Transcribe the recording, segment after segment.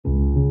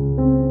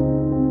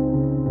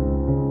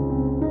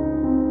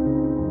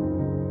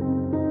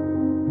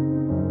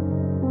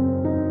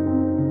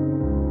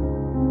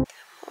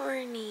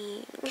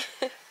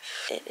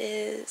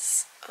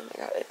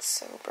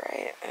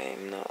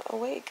I'm not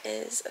awake.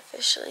 It is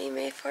officially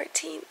May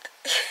 14th.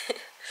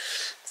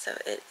 So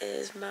it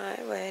is my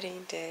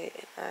wedding day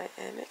and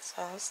I am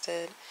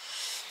exhausted.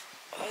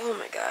 Oh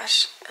my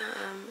gosh.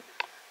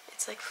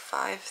 It's like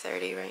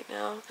 5:30 right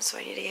now, so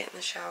I need to get in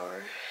the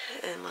shower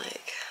and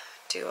like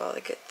do all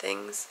the good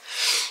things.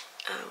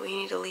 We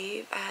need to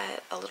leave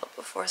at a little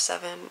before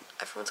 7.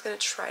 Everyone's gonna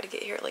try to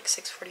get here at like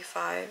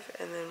 6:45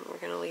 and then we're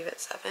gonna leave at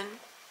 7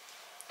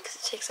 because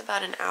it takes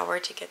about an hour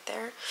to get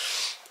there.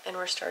 And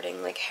we're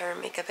starting like hair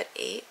and makeup at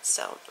 8,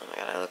 so oh my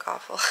god, I look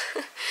awful.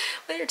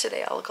 Later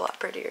today I'll look a lot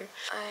prettier.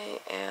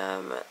 I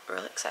am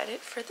really excited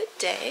for the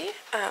day.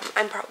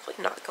 I'm probably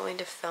not going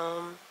to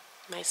film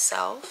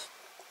myself.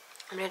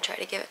 I'm gonna try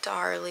to give it to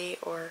Harley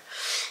or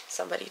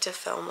somebody to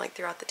film like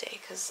throughout the day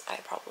because I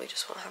probably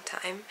just won't have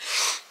time.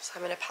 So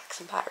I'm gonna pack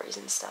some batteries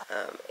and stuff.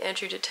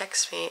 Andrew did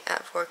text me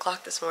at 4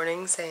 o'clock this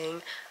morning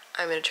saying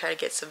I'm gonna try to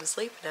get some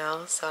sleep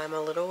now, so I'm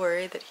a little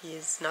worried that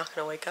he's not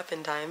gonna wake up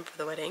in time for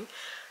the wedding.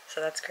 So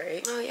that's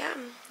great. Oh yeah,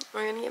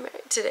 we're gonna get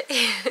married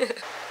today.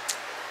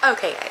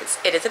 Okay guys,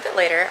 it is a bit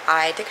later.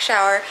 I took a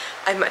shower.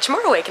 I'm much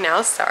more awake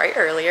now, sorry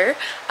earlier.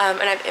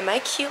 And I'm in my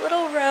cute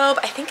little robe.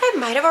 I think I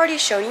might have already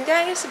shown you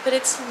guys, but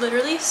it's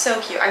literally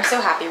so cute. I'm so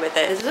happy with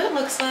it. This is what it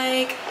looks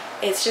like.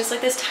 It's just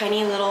like this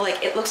tiny little,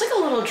 like, it looks like a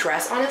little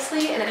dress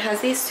honestly, and it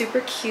has these super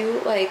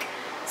cute like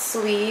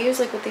sleeves,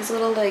 like with these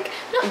little like,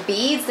 not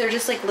beads, they're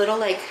just like little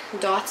like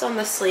dots on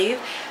the sleeve.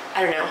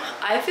 I don't know.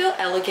 I feel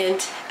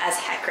elegant as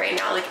heck right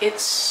now. Like,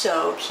 it's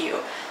so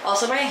cute.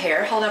 Also, my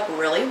hair held up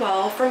really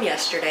well from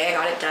yesterday. I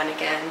got it done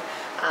again.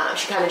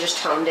 She kind of just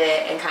toned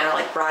it and kind of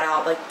like brought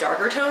out like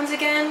darker tones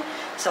again.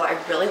 So I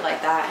really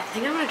like that. I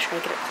think I'm gonna try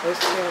to get it close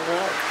to your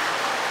look.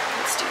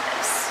 Let's do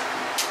this.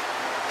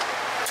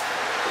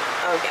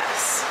 Oh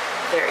yes.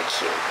 Very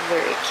cute.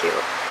 Very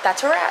cute.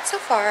 That's where we're at so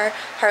far.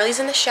 Harley's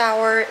in the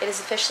shower. It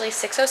is officially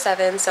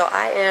 6:07, so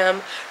I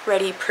am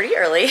ready pretty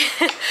early.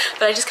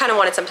 But I just kind of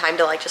wanted some time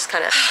to like just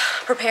kind of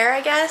prepare,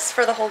 I guess,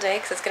 for the whole day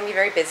because it's going to be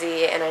very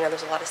busy and I know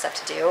there's a lot of stuff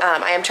to do.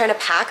 I am trying to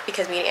pack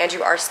because me and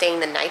Andrew are staying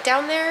the night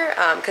down there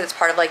because it's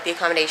part of like the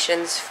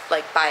accommodations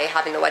like by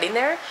having the wedding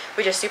there,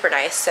 which is super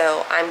nice.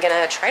 So I'm going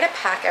to try to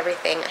pack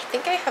everything. I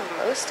think I have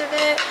most of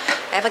it.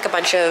 I have like a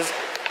bunch of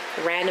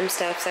random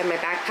stuff. So I have my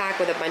backpack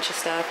with a bunch of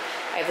stuff.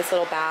 I have this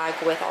little bag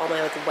with all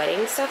my like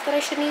wedding stuff that I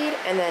should need,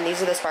 and then these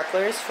are the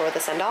sparklers for the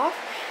send-off.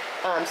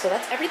 So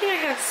that's everything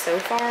I have so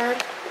far.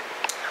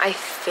 I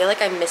feel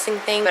like I'm missing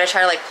things, but I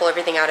try to like pull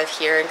everything out of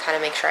here and kind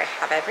of make sure I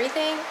have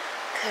everything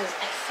because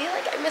I feel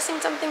like I'm missing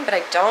something, but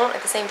I don't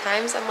at the same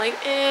time. So I'm like,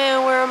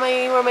 where am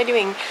I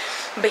doing?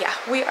 But yeah,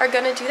 we are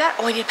gonna do that.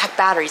 Oh, I need to pack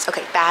batteries.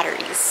 Okay,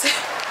 batteries.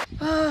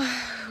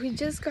 We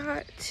just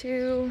got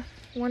to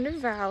Wonder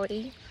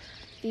Valley.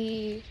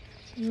 The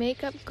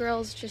makeup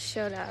girls just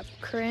showed up.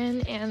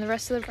 Corinne and the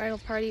rest of the bridal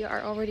party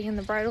are already in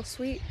the bridal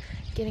suite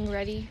getting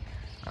ready.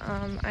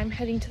 I'm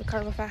heading to the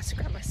Cargo Fast to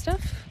grab my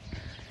stuff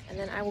and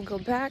then I will go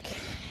back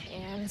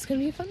and it's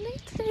gonna be a fun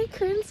night today.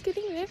 Corinne's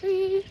getting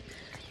married.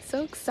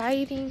 So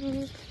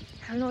exciting.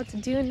 I don't know what to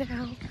do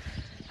now.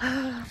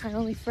 My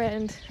only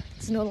friend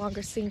is no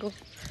longer single.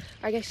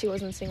 I guess she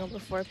wasn't single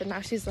before, but now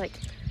she's like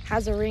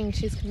has a ring,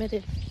 she's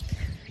committed.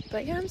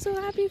 But yeah, I'm so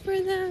happy for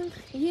them.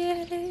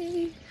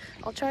 Yay!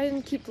 I'll try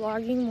and keep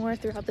vlogging more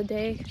throughout the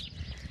day.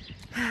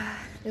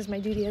 This is my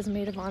duty as a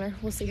maid of honor.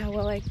 We'll see how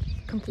well I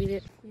complete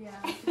it. Yeah.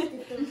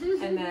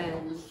 And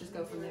then just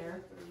go from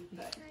there.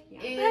 But,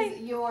 yeah.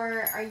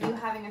 Are you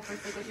having a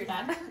first look with your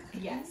dad?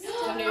 Yes.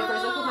 So I'm doing a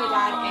first look with my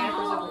dad and a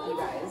first look with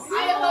you guys.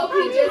 I hope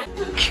he just...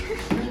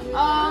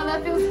 Oh, that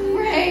feels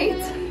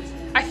great.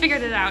 I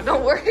figured it out.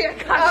 Don't worry, I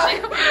got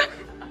you.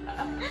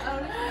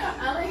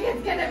 I think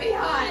it's gonna be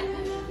hot.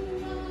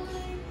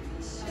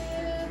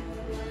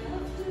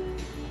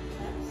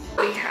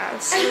 We have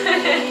moved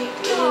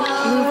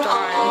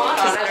on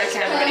to better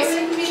cameras.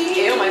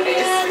 Ew, my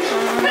face.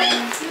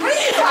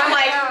 I'm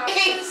like,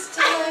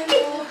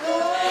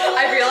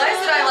 I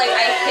realized that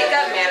I pick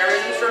up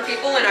mannerisms from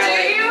people and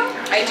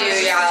I do,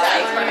 yeah.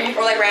 Like,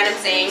 or like random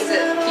sayings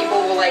that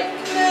people will like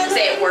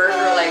say at work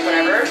or like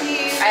whatever.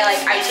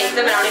 I take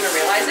them and I don't even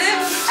realize it.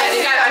 I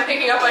think I'm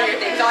picking up on your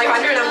things. I'm like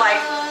wondering, I'm like,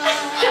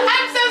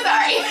 I'm so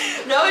sorry.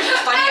 no, it's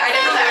just funny. I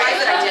didn't realize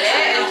that I did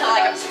it until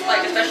like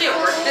especially at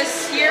work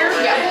this year.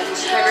 Yeah.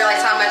 I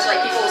realized how much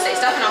like people will say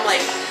stuff and I'm like,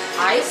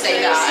 I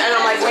say that and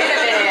I'm like, wait a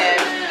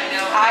minute.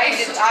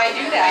 I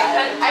do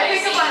that. I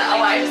pick up on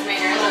Elijah's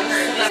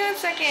mannerisms. Wait a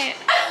second.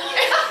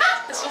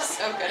 This was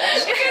so good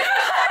actually.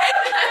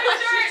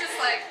 She's just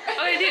like,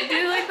 Oh, do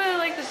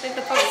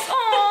the pose.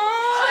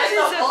 Aww,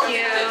 she's so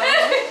cute.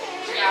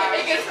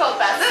 it gets cold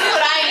fast. This is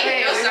what I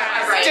need.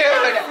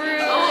 Dude.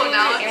 Fruit, Oh,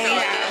 now it's and we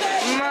have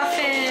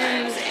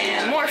muffins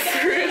and more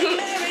fruit.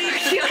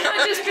 You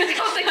don't just pick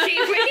out the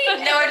kiwi.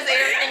 No, I just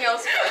ate everything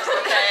else first,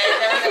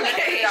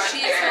 okay?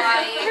 She's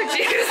lying.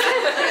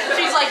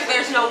 She's like,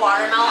 there's no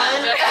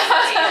watermelon.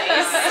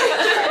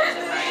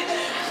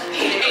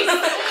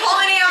 Call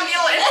an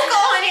ambulance.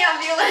 Call an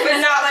ambulance. But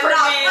not for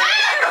me.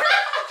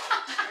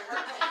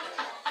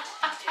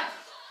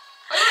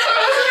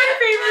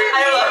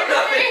 I love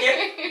that video.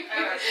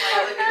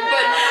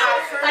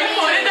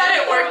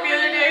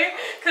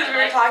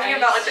 were talking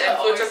about like the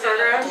influencer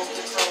program,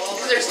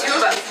 because there's two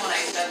of us.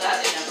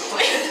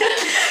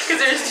 Because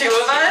there's two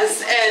of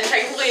us, and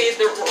technically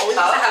we're only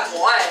supposed to have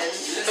one,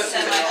 but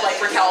like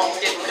Raquel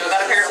didn't know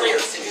that apparently, or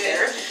didn't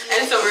there.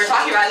 And so we were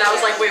talking about it, and I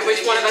was like, wait,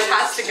 which one of us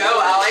has to go,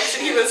 Alex?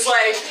 And he was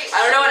like,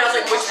 I don't know. And I was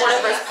like, which one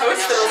of us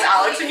posts those,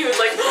 Alex? And he was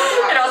like,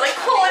 and I was like,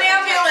 call an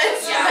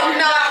ambulance. He's like,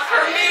 not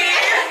for me.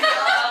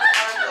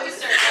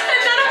 And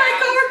none of my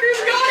coworkers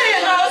got it,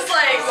 and I was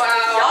like, wow.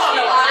 Y'all don't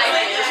know what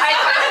I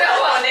kind of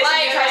want it.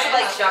 He tries to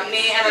like jump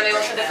me, and then they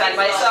want to defend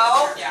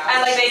myself, and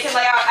like they can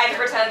like I can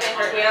pretend they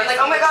hurt me. And I'm like,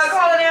 oh my god,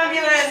 call an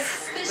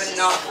ambulance. But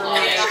not for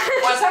me.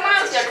 One time when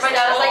I was younger, my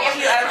dad was like, if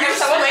you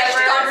someone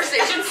ever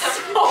conversations.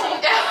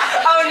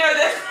 Oh no,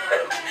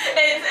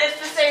 it's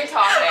the same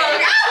topic.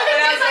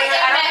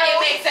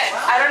 It makes sense.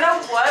 I don't know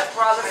what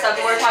brought this up.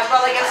 We were talking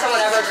about like if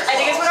someone ever. I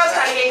think it's when I was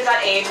kind of getting to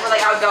that age where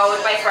like I would go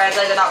with my friends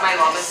like without my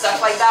mom and stuff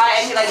like that,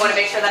 and he like wanted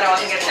to make sure that I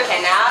wasn't getting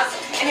kidnapped.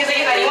 And he's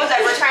like, if anyone's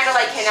ever trying to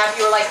like kidnap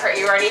you or like hurt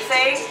you or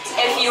anything,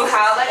 if you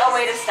have like a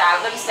way to stab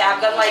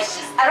them. Like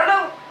I don't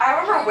know. I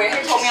remember where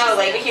he told me on the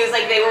lake, but he was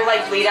like they will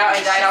like bleed out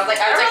and die. And I was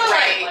like, I don't know.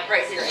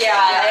 Right here.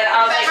 Yeah, and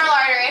I was like, Femoral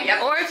artery. Yep.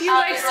 Or if you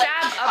like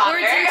stab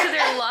upwards into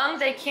their lung,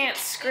 they can't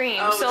scream,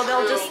 so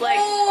they'll just like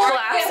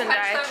collapse and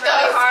die.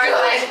 really hard,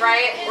 like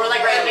right, Or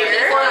like right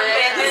here. or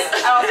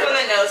also in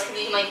the nose because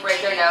you can like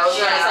break their nose,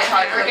 and it's like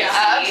hard for me to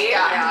see.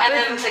 Yeah. And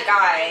then the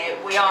guy,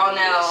 we all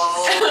know.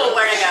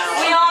 Where to go?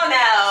 We all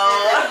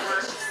know.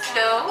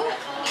 No.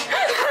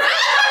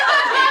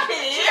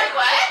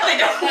 They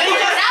don't.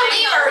 Not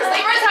lemurs.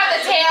 Lemurs have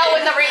the tail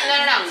with the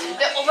no.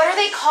 What are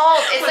they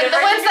called? It's like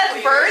the ones that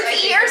birds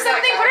eat or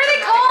something. What are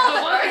they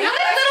called? Like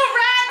little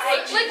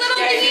rats, like little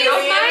baby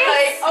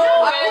mice.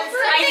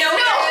 I know.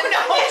 No.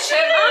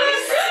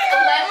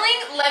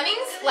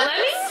 Lemmings.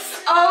 Lemmings?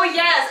 Oh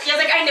yes, yeah.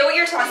 Like I know what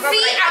you're talking about. See,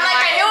 I'm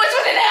like, I know it's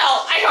with an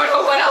L. I don't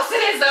know what else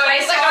it is though.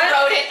 It's like a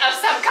rodent of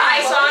some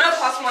kind. I saw an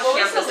opossum on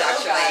campus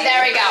actually.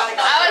 There we go.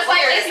 I was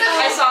like,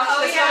 I saw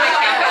this on my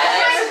campus.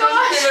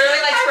 They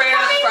literally like sprayed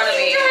it in front of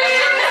me. He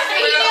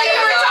knew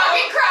you were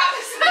talking crap,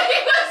 so he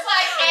was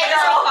like, It's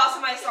an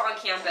opossum I saw on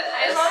campus.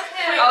 I love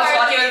him. I was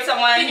walking with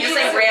someone, he just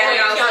like ran,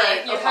 and I was like,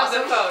 You have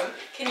the phone.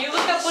 Can you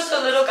look up what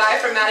the little guy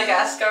from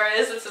Madagascar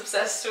is that's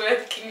obsessed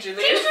with King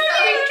Julian?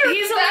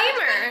 He's a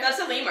lemur. that's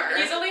a lemur.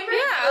 He's a lemur?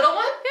 Yeah. Little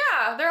one?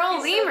 Yeah, they're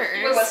all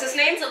lemurs. Wait, what's his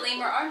name? It's a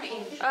lemur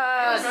army.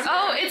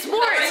 Oh, it's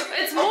Mort.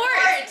 It's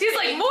Mort. He's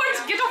like, Mort,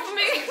 get off of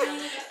me.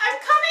 I'm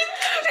coming.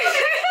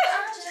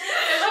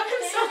 I love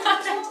him so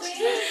much.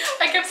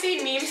 I kept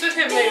seeing memes with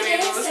him lately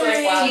and I was like,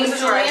 wow, this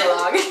is where I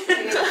belong.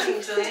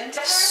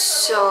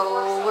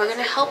 So we're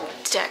gonna help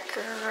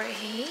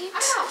decorate.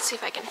 Let's see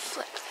if I can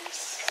flip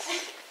this.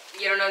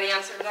 You don't know the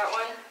answer to that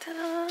one?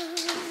 Ta-da.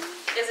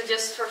 Is it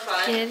just for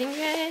fun? Getting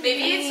ready.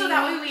 Maybe it's so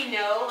that way we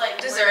know,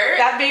 like, Dessert?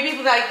 That maybe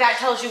like that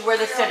tells you where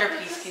the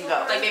centerpiece can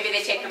go. Like maybe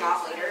they take them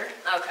off later?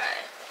 Okay.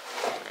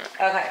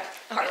 Okay.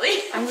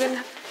 Harley.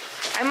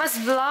 I must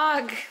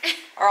vlog.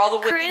 Are all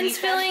the Corinne's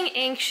feeling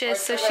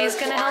anxious, so she's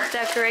gonna help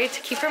decorate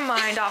to keep her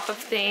mind off of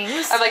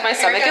things. I'm like, my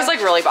stomach is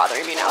like really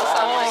bothering me now. So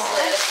I'm like,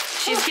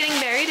 She's getting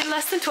married in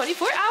less than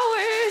 24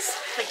 hours.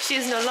 She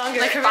is no longer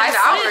like 5 Corinne's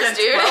hours,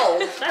 dude.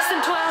 Less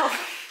than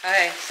 12.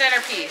 Okay,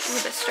 centerpiece.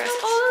 Ooh, the stress.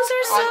 Oh, those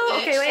are so.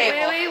 On Okay, each wait.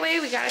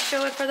 table. We gotta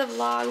show it for the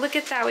vlog. Look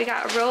at that. We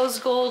got rose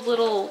gold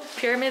little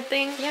pyramid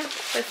thing. Yeah.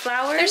 With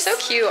flowers. They're so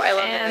cute. I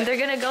love And it. they're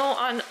gonna go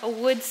on a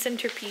wood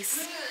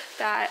centerpiece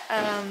that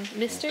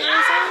Mr. is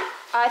on.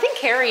 I think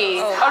Carrie.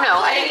 Oh no,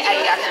 I didn't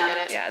edit that in a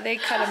minute. Yeah, they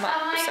cut them up,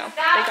 so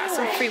they got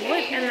some free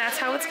wood, and that's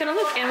how it's gonna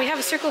look. And we have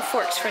a circle of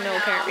forks for no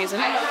apparent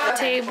reason.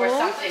 Table.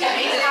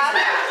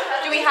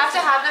 Do we have to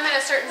have them in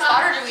a certain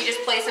spot, or do we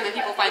just place them and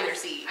people find their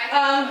seat?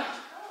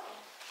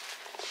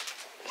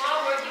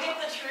 Mom, where'd you get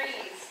the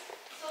trees?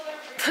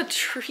 The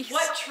trees.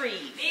 What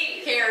trees?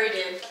 Carrie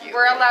did.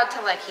 We're allowed to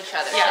like each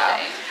other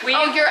today.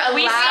 You're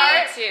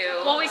allowed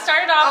to. Well, we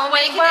started off Oh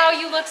my with, wow,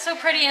 you look so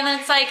pretty, and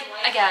then it's like,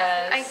 I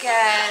guess. I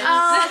guess.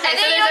 And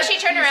then you know she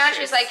turned around.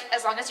 She was like,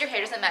 "As long as your hair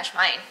doesn't match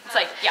mine." It's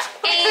like, yeah.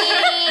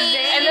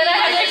 And And then I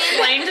had to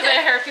explain to the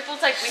hair people,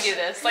 it's like, we do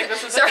this. Like,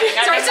 this is a thing.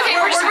 Sorry, it's okay.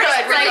 We're good.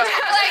 Like,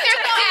 Like there's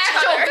no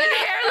actual. The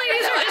hair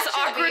ladies are just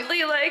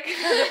awkwardly like.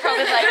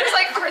 probably like, It's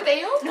like, are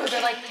they okay? no,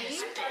 they're like,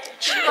 this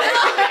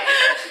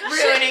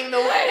Ruining the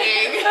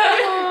wedding.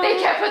 They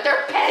can't put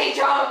their petty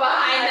drama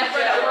behind them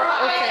for the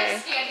bride. Okay.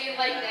 Standing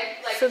like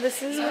next, So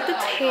this is what the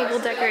table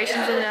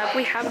decorations ended up.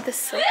 We have the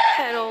silk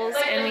petals,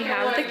 and we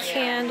have the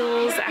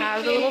candles that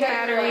have the little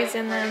batteries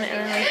in them, and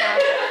then we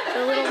have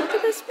the little, look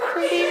at this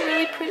pretty,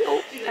 really pretty,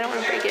 oh, I don't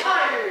want to break it.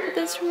 But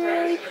this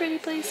really pretty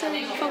place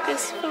setting.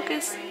 Focus.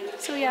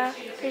 So yeah,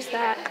 there's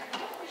that.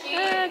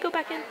 Go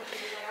back in.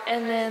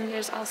 And then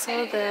there's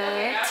also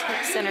the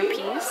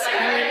centerpiece.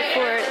 And then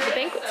for the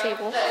banquet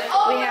table,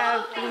 we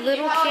have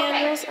little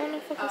candles. Oh no,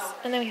 focus.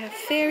 And then we have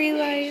fairy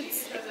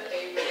lights.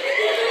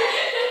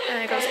 And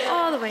it goes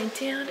all the way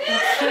down.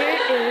 And here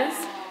is,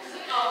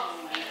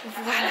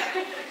 voila,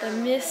 the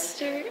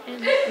Mr.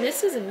 and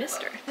Mrs. and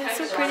Mr. It's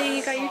so pretty.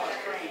 You got your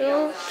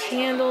little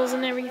candles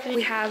and everything.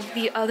 We have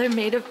the other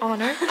maid of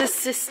honor, the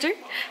sister,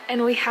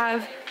 and we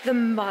have the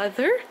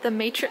mother, the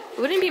matron.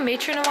 Wouldn't it be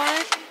matron of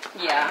honor?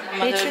 Yeah,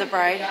 mother of the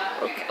bride.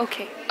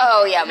 Okay.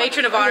 Oh yeah.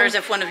 Matron of honor is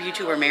if one of you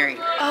two are married.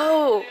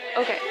 Oh,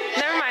 okay.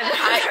 Never mind.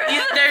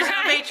 There's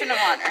no matron of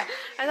honor.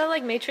 I thought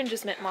like matron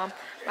just meant mom.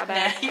 My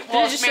bad.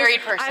 Well, It just married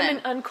shows person. I'm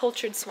an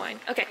uncultured swine.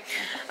 Okay.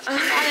 Not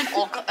an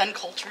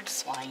uncultured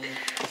swine.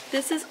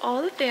 This is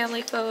all the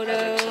family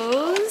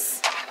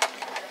photos.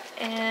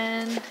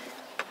 And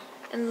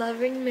in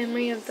loving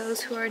memory of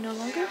those who are no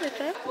longer with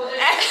us.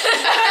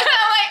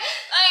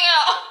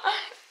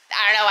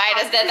 I don't know why I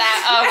just did that.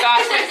 Oh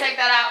gosh, let's take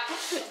that out.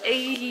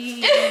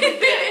 Ayy.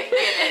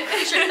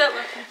 Should that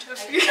look into a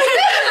few?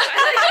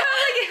 I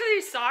like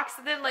your socks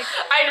and then like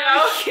I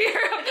know. here.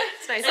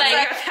 It's nice. Like,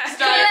 I got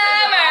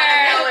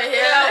that.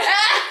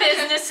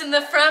 Business in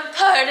the front,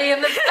 party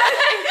in the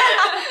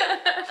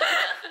back.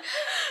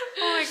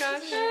 Oh my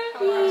gosh.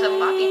 It's a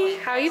floppy thing.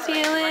 How are you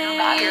feeling?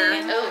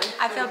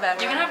 I feel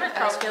better. You can have her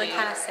curls Feeling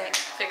kind of sick.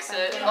 fix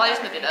it. Well, I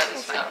just moved it up.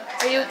 It's fine.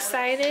 Are you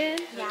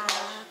excited?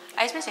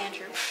 I just miss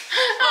Andrew.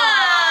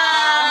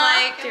 I'm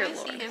like, Dear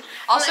Lord.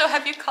 Also,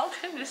 have you called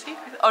him to see?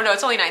 Oh no,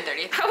 it's only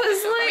 9:30. I was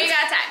like, we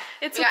got time.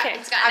 it's We got- okay.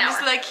 It's got I'm an just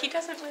hour. like, he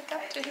doesn't wake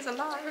up to his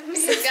alarms.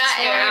 It's got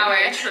an hour.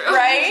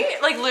 Right?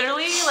 Like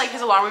literally, like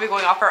his alarm would be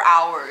going off for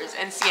hours,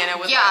 and Sienna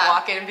would like, Yeah.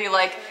 walk in and be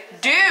like,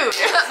 "Dude,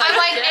 I'm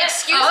like,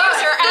 excuse me,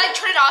 sir. I like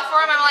turned it off for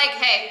him. I'm like,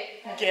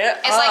 hey,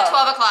 get it's like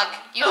 12 o'clock.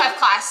 You have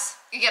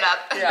class. You get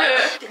up.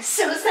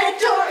 So that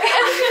door, I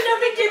will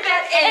never do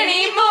that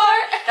anymore.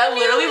 That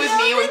literally was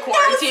me when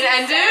quarantine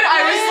ended. I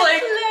was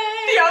like,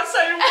 the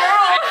outside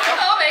world.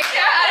 Oh my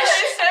gosh.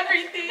 It's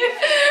everything.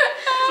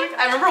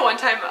 I remember one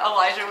time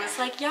Elijah was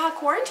like, yeah,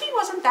 quarantine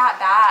wasn't that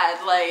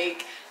bad.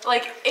 Like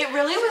it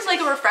really was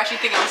like a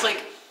refreshing thing. I was like,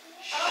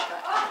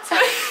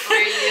 Were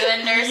you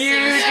in nursing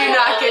you do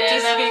not get to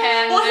speak.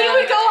 Well, he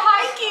would go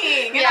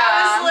hiking. And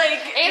I was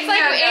like, it's like,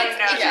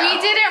 we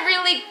didn't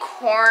really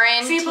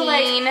quarantine. See, but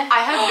like,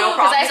 I have no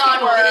problem. I saw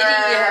with work.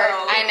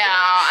 people. I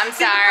know. I'm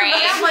sorry.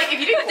 I'm like,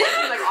 if you didn't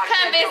quarantine, like, honestly,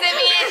 Come visit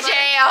me in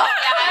jail.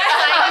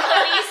 Like,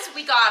 police,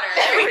 we got her.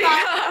 We got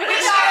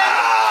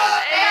her.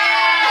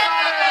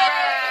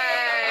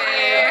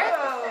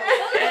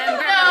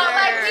 No,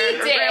 like we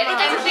did.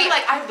 And the thing,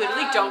 like, I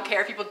literally don't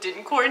care if people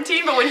didn't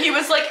quarantine, but when he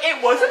was like, it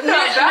wasn't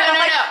that bad, I'm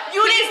like,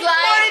 you didn't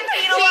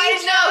quarantine,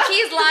 Elijah. No,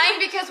 he's lying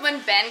because when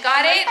Ben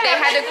got it, they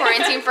had to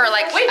quarantine for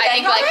like, Wait, I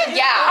think Ben got like, it?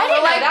 yeah, I for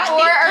didn't like know that.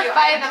 4 or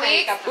Thank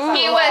you. 5 weeks.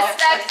 He was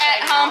stuck at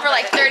home for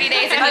like 30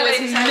 days and he was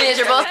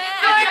miserable.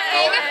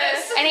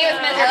 And he was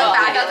miserable.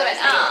 That's what I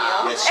said.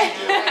 Yes, you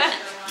do.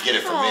 You get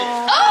it from me.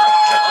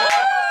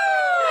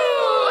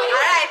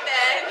 Alright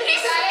then.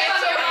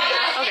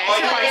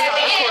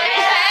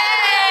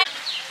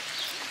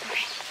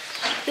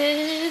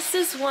 This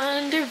is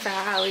Wonder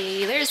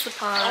Valley. There's the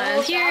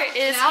pond. Here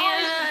is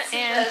Hannah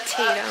and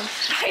Tatum.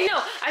 I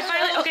know. I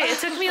finally. Okay, it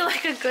took me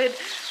like a good,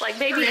 like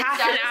maybe half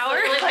an hour.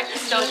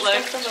 Don't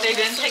look. They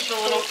didn't take the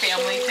little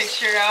family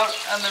picture out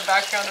on the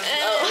background of the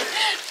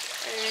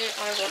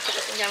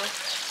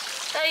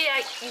Oh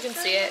yeah, you can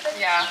see it.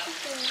 Yeah.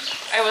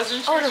 I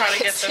wasn't sure no, how I to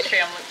can get the see it.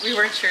 family. We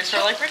weren't sure, so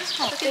we're like, we're just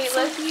gonna. It's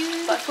so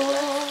beautiful.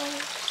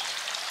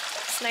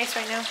 It's nice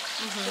right now.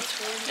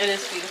 It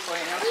is beautiful,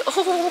 you know.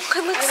 Oh,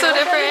 it looks so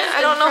different. I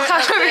don't know how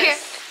to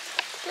react.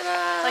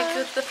 Like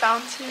with the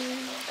fountain.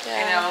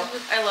 I know.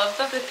 I love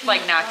the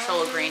like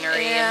natural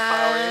greenery and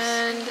flowers.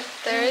 And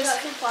there's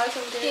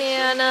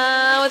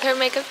Hannah with her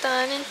makeup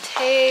done, and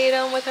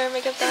Tatum with her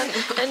makeup done,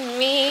 and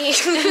me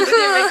with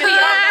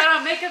her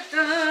makeup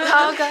done.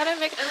 Oh god, I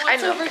make. I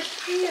know. Over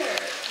here?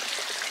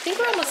 I think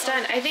we're almost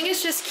done. I think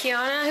it's just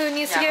Kiana who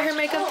needs to get her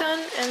makeup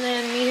done, and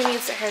then me who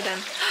needs her hair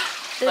done.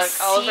 The Look,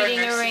 all of our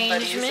seating nursing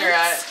buddies are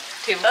arrangements.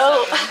 at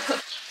table 7.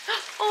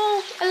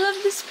 Oh, I love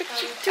this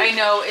picture too. I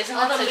know, isn't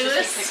that such a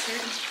picture?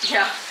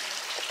 Yeah.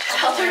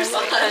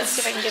 Let's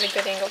see if I can get a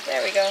good angle.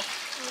 There we go.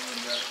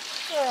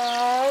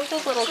 Oh, the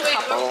little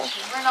couple.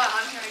 We're not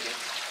on here, I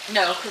guess.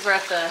 No, because we're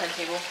at the head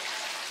table.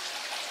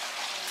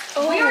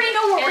 Oh, We already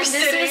know where and we're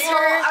this sitting. is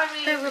her,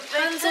 the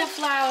Rapunzel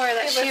flower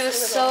that she was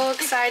so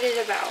excited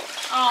about.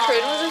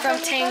 From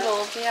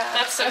Tangled, yeah.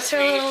 That's so her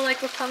sweet. little like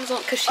Rapunzel,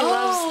 because she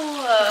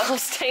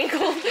loves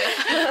Tangled.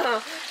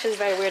 She has a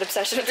very weird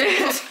obsession with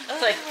Tangled. It's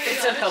like,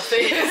 it's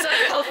unhealthy. It's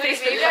unhealthy.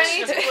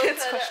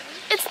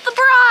 It's the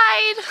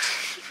bride.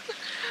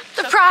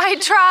 The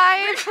bride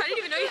tribe. I didn't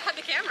even know you had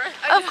the camera.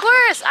 Of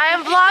course, I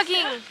am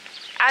vlogging,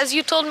 as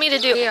you told me to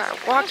do. We are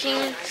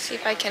walking. See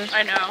if I can.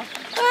 I know.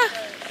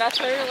 That's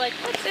why we're like,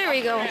 There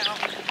we go.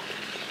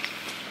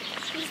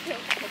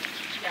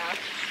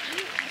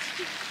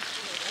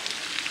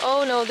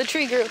 Oh no, the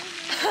tree grew.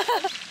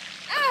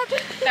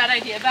 bad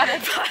idea, bad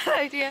idea. Bad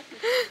idea.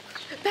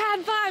 Bad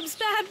vibes,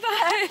 bad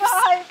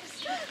vibes.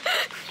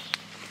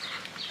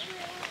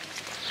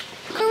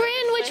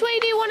 Corinne, which way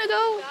do you want to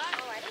go?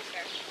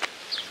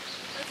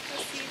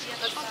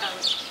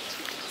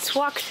 Let's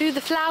walk through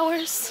the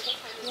flowers.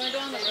 want to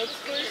go on the ropes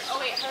course? Oh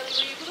wait, Harley,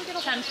 were you able to get a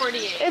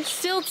 10:48? It's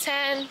still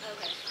 10.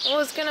 I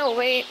was gonna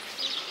wait.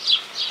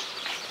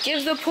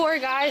 Give the poor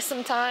guy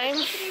some time.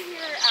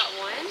 Here at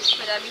 1,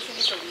 but that means he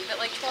needs to leave at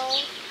like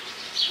 12.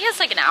 He has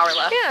like an hour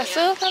left. Yeah,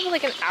 so he'll have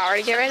like an hour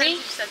to get ready.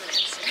 Doesn't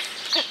answer.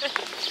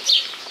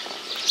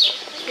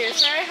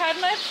 Here's where I had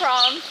my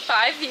prom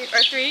 5 years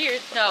or 3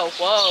 years. No,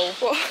 whoa.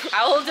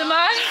 How old am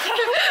I?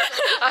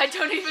 I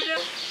don't even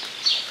know.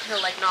 He'll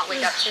like not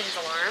wake up to his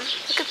alarm.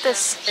 Look at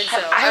this. And so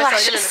I was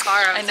talking in the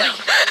car. I was know.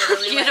 like,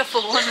 literally,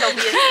 Beautiful like, he'll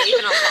be asleep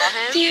and I'll call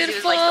him. Beautiful. He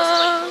was like supposed to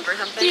like move or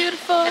something.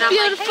 Beautiful. And I'm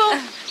Beautiful.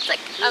 like, hey. It's like,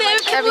 I'm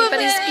like,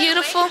 Everybody's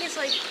beautiful. He's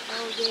like,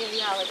 oh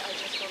yeah, like I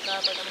just woke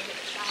up, like I'm gonna get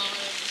a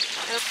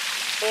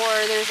shower. Or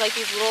there's like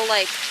these little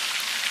like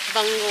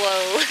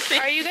bungalow.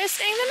 Are you guys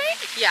staying the night?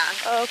 Yeah,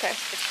 Oh, okay.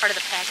 it's part of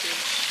the package.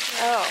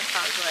 Oh.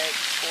 Sounds like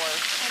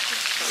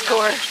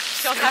Score.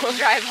 Don't have to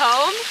drive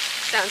home.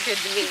 Sounds good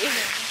to me.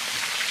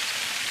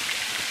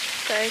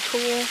 Very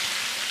cool.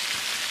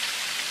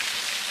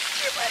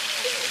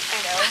 I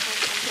know.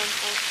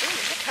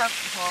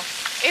 Comfortable.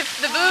 If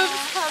the boobs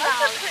come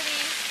out.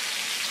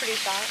 Pretty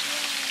shot.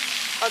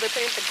 Oh, they're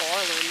putting up the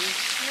garland.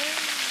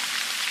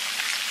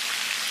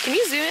 Can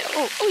you zoom in?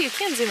 Oh, you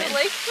can zoom in. The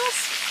lake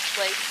feels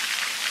like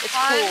It's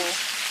fun. cool.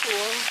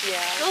 Cool.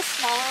 Yeah. feels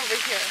smaller over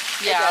here.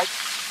 Yeah.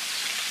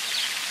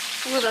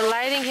 Ooh, the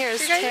lighting here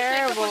is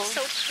terrible.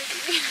 So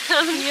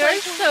pretty.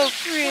 You're so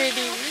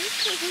pretty.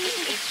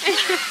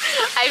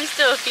 I'm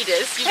still a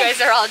fetus. You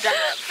guys are all done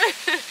up.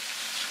 Are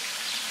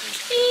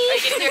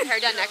you getting your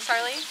hair done next,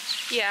 Harley?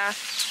 Yeah.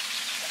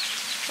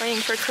 Waiting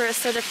for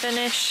Carissa to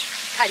finish.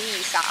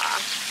 Carissa. I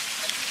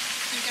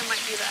think I might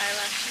do the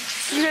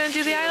eyelashes. You're gonna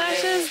do the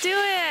eyelashes? Do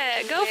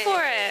it! Go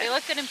for They it!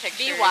 look good in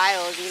pictures. Be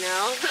wild, you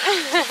know?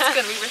 It's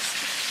gonna be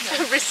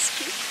risky.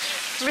 Risky.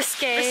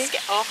 Risque.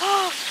 Oh,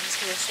 I was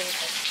gonna say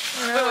that.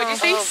 No. Wait, what'd you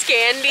say?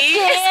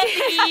 Scandy?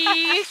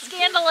 Scandy.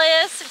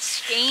 Scandalous. It's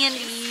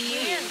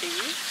Scandy.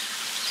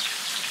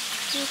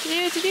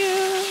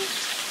 Do-do-do-do.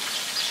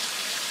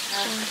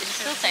 It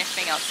feels nice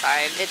being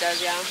outside. It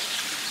does, yeah.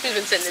 We've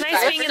been sitting It's nice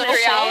inside being for in the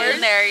 3 shade. hours. In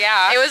there,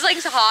 yeah. It was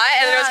like hot,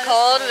 and then it was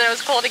cold, and then it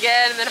was cold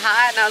again, and then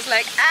hot, and I was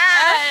like,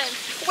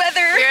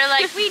 weather. We were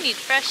like, we need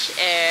fresh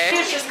air.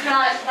 It's just kind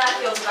of like, that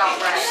feels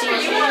about right.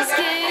 She's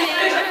getting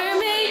her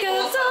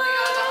makeup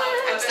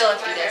I'm still a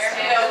fetus.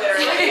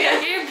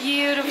 done. You're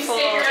beautiful.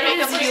 It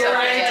is your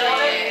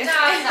day.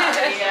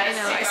 I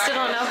know. I still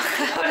don't know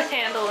how to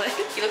handle it.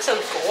 You look so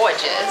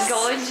gorgeous.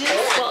 Gorgeous.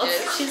 Well,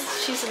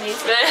 she's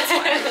amazing. That's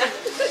why.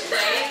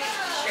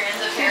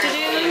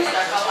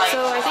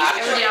 So I think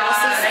everybody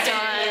else is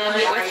done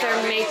with their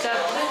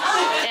makeup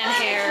and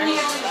hair.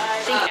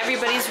 I think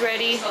everybody's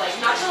ready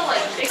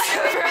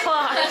except for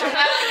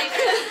Alejandra.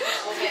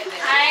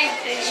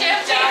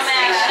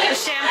 The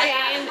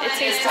champagne, it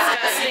tastes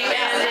disgusting,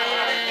 and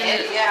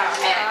then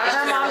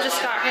her mom just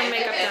got her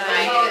makeup done,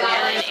 and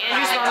then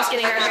Andrew's mom's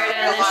getting her hair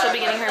done, and then she'll be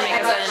getting her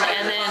makeup done,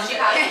 and then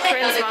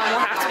Corinne's mom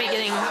will have to be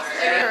getting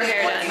her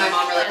hair done, and then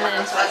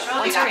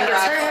once Corinne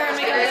gets her hair and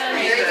makeup done,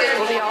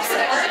 we'll be all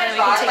set, and then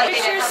we can take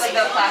pictures. Like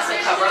the plastic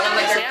cover on them,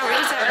 like So yeah, we're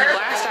just having a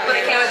blast out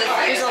here.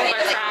 There's all of our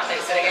crap. It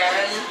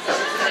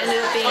ended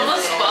up being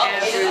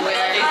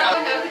everywhere.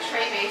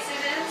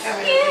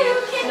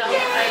 No.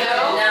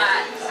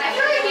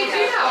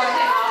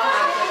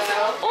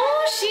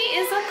 Oh, she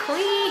is a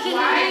queen. He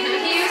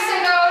used to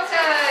go to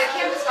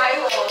Campus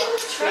Bible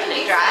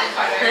training. Let it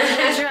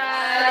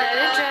dry, let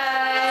it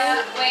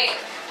dry. Wait,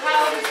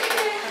 how old is he?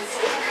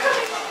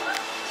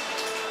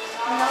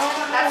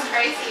 That's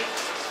crazy.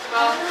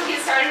 Well, he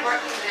started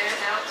working there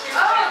now too.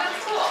 Oh,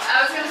 that's cool.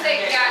 I was gonna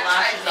say, yeah,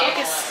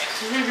 Focus.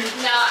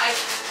 no, I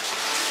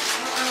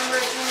don't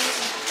remember.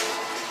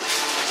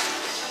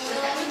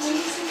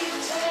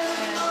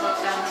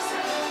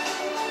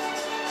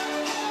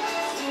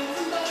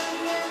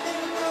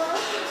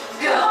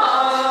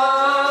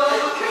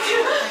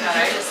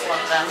 I just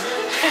love them.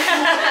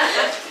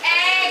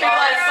 Hey,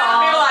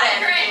 People on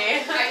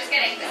energy. I'm just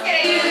kidding. Just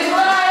kidding. You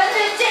are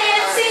the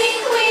dancing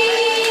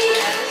queen,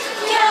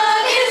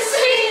 young and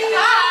sweet,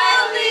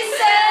 only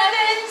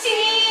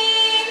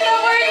 17, no,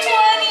 we're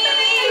 20.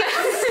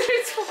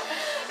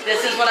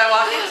 This is what I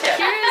walked into.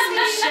 Here's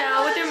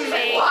Michelle with her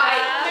makeup. I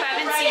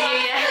haven't seen you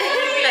yet.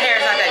 The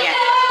hair's not done yet.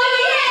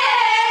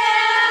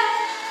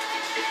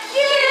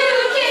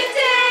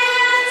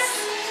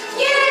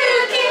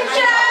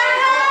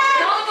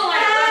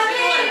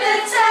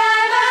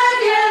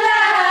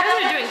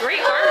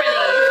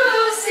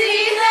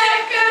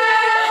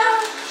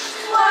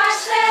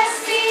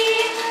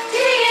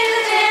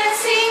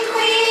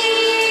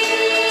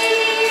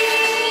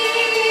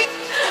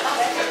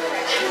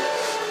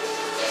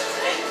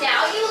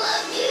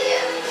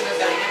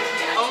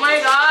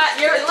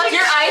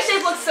 Your eye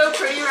shape looks so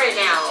pretty right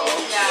now.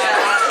 Yeah.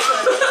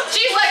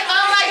 She's like,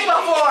 unlike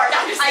before.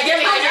 I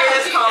get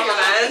this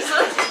compliment.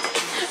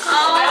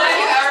 I don't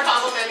you ever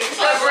compliment me.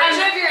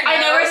 I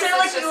never said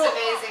like people.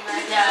 Amazing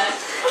right now.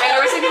 I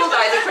never say people's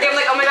eyes are pretty. I'm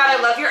like, oh my god, I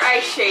love your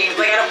eye shape.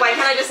 Like, why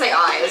can't I just say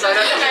eyes? I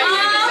don't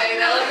know. Say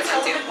that. Let me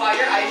tell you why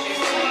your eye shape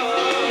is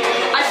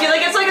like. I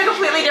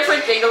really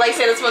different thing to like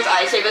say this one's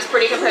eye shape is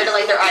pretty compared to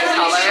like their eye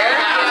color.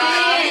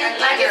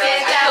 Like it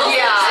is. Yeah.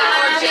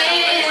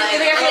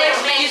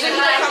 Usually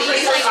when I come to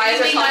these like eyes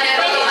are talking about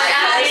their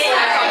eye shape.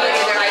 I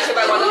complicated their eye shape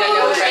by one thing I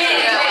know is right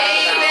now.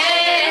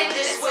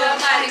 This world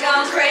might have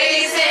gone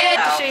crazy.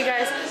 I'll show you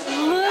guys.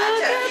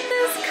 Look at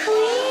this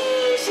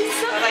queen. She's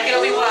so Like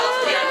it'll be wild.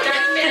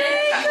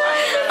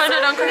 Oh no,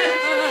 don't cry.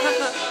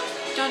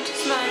 Don't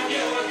smile.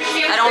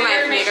 I don't want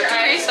my makeup to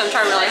crease, so I'm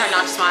trying really hard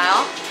not to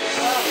smile.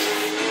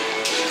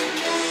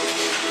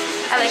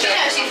 I like it.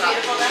 She's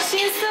beautiful.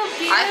 She's so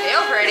beautiful. I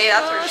feel pretty,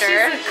 that's for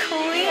sure. She's a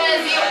queen.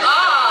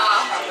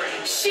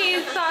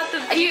 She thought the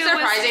I keep view was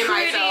surprising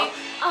pretty. myself.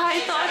 I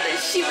thought that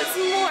she was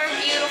more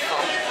beautiful.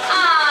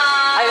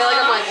 I feel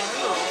like I'm like,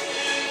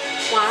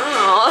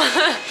 wow.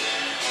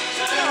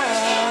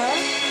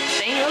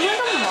 Dang, you look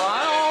like a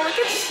model. Look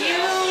at you.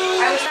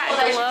 I wish that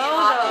I should be glow,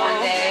 hot though.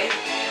 one day.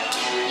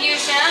 You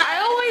should. I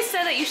always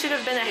said that you should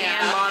have been a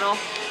hand model.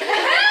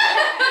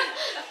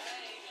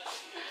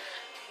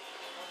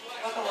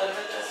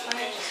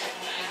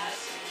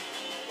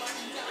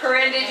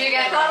 Corinne, did you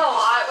get that a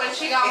lot when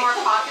she got more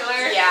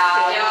popular?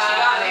 Yeah, when she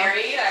got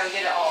married, I would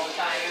get it all the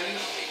time.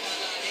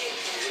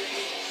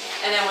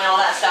 And then when all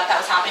that stuff that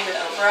was happening with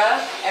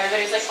Oprah,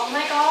 everybody was like, oh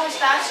my gosh,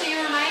 that's who you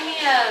remind me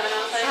of. And I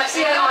was like,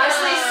 See, I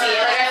honestly see it.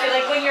 Like, I feel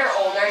like when you're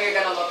older, you're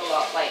gonna look a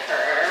lot like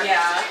her.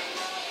 yeah.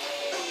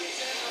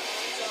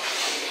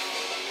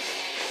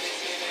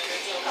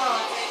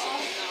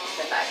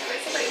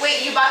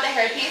 Wait, you bought the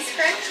hairpiece,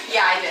 Corinne?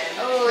 Yeah, I did.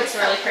 Oh, it's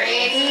really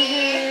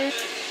pretty.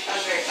 I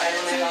was very excited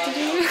when I got it.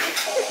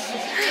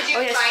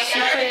 Oh yes, she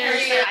put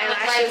in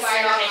eyelashes.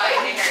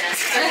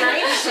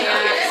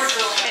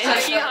 And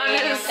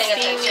Kiana's Paying attention that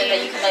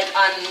steaming. you can like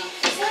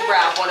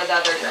unwrap one of the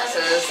other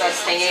dresses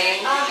that's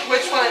hanging.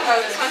 Which one? Oh,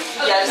 this one?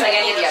 Yeah, just like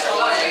any of the other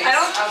ones. I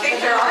don't think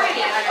there are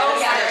any. Oh,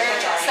 yeah.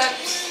 Except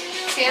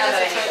Sienna's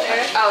right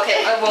there. Oh,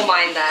 okay, I won't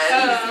mind that.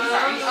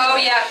 Oh,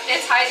 yeah,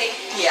 it's hiding.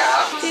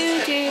 Yeah.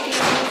 Do, do, do,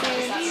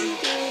 do,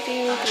 do,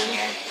 do, do.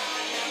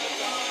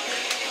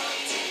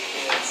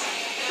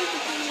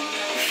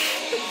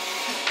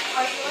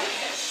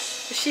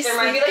 She's There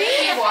might be like a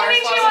few water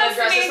spots on the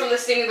dresses from the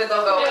steaming, but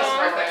they'll go away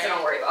super quick, so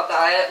don't worry about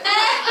that.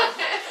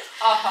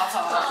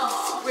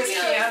 With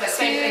Kiana,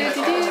 same thing with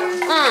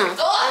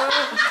all of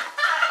them.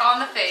 On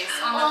the face,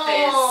 on the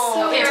face.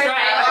 Okay, It's right.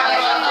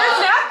 dry.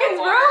 There's napkins,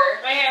 bro.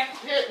 Right here.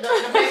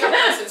 The makeup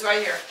person's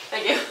right here.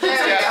 Thank you.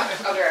 There we go.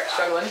 Oh, they're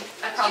struggling.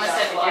 I promised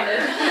I'd be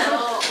here.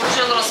 What's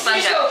your little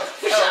sponge out?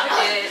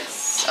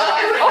 It's...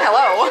 Oh,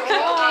 hello.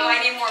 Oh, I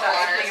need more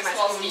water. It's a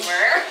small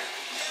steamer.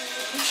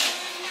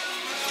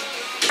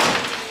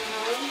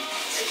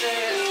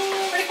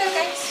 Pretty good,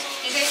 guys.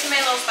 You guys see my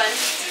little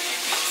sponge?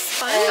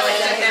 Fun. There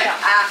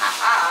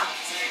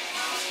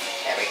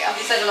we go.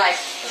 You said like...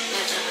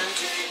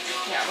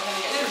 Yeah, we're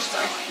gonna get your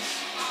stuff.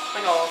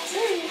 Like all...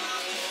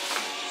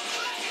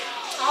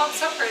 Oh, it's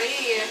so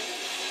pretty.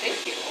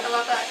 Thank you. I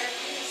love that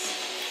hairpiece.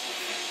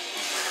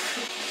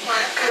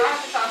 What? We don't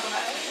have to talk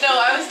about it. No,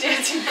 I was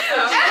dancing.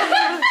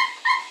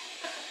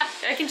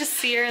 I can just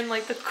see her in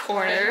like the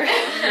corner.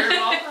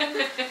 Ta-da!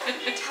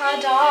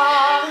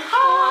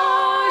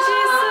 Oh,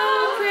 she's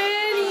so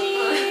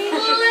pretty.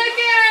 Look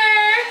at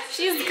her!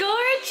 She's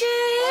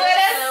gorgeous. What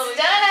a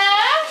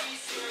stunner!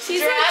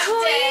 She's a Dressed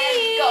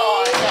queen.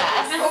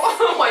 gorgeous.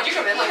 Why'd you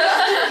come in like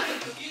that?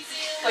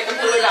 Like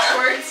completely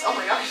backwards? Oh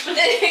my gosh.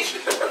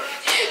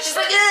 She's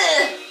like,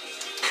 ugh!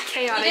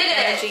 Chaotic We did it.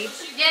 energy.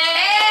 Yay!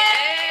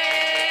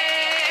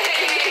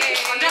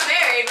 I'm not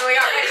married, but we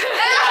got married.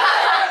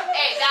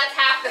 Hey, that's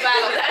half the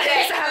battle. That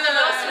Today. is half the the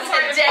most battle.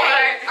 important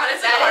part.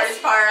 Honestly, the hardest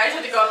part, I just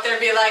had to go up there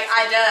and be like,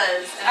 I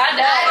does. I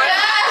know.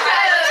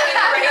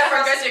 Ready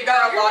for good to go.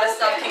 A lot of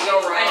stuff can go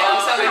wrong. I know,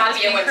 so I'm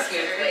happy it went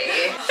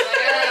smoothly.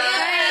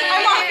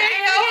 I'm on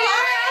video.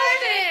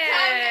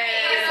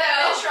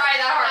 Try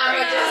that hard. I'm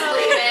gonna just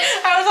leave it.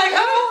 I was like,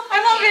 oh,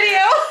 I'm on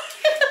video.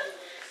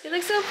 You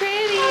look so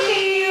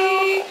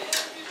pretty.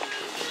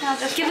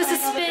 Give us a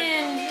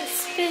spin. A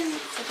spin.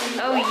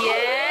 Oh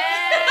yeah.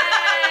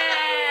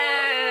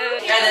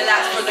 And then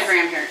that's for the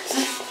grandparents.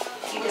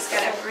 You just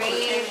gotta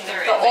breathe.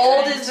 The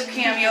old is the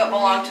cameo. It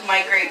belonged to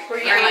my great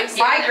grandmother,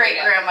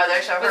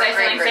 so her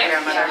great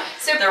grandmother.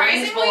 The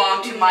rings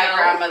belong to my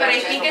grandmother. But I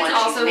think it's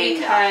also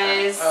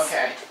because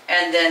Okay.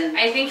 And then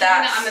I think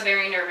that's I'm a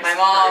very nervous my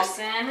mom,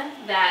 person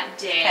that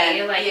day.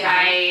 Ken, Like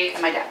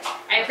and my dad.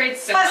 I prayed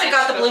so Plus much it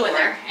got the blue in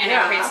before, there. and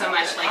I prayed so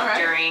much like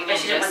during and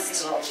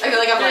just I feel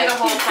like I'm through like the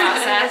whole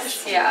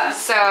process. yeah.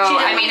 So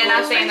I mean, and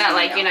not saying that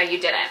like you know you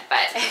didn't,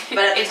 but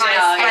But it's just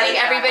I think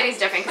everybody's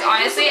different. Because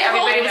honestly,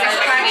 everybody was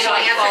expecting me to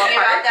like fall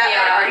apart.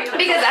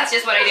 Because that's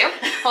just what I do.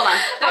 Hold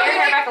on. Put your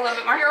hair back a little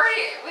bit more.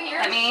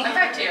 Let me.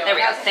 There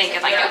we go. Thank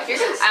you. Thank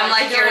you. I'm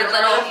like your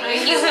little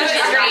huge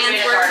strands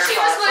were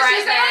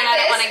right there, and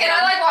I don't want to get them.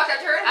 walked up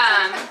to her.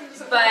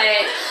 But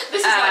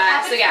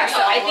so yeah,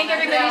 so I think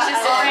everybody's just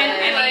different.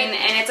 I mean,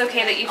 and it's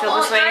okay that you feel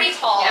this way.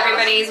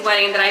 Everybody's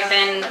wedding that I've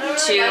been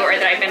to or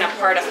that I've been a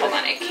part of, hold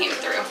on, it came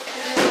through.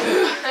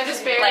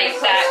 like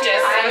that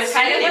just was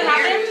kind of what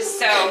happened.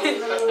 So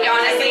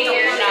honestly,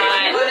 you're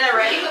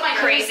not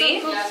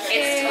crazy.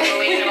 It's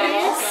totally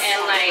normal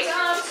and like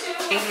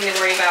anything to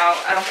worry about.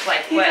 I don't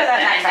like what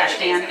the end of the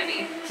day is gonna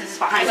be. This is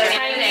behind you.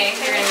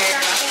 You're in your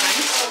best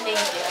friend.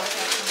 Thank you.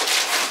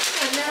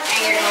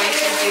 And you're going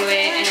to do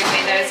it in a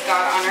way that is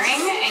God honoring,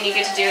 and you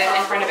get to do it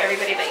in front of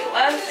everybody that you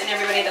love and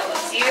everybody that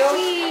loves you.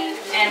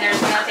 And there's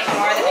nothing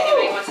more that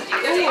anybody wants to do.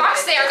 There's a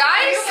box there,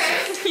 guys.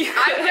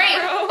 I'm great.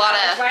 A lot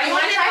of. Why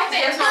won't it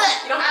open?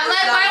 I'm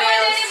like, why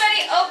won't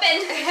anybody open?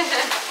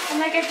 I'm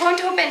like, it won't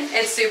open.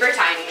 It's super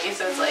tiny,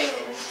 so it's like.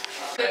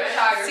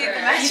 See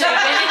the magic.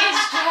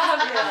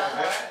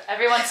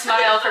 Everyone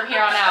smile from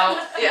here on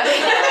out. Yeah.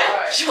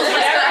 Double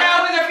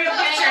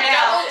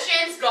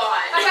chin's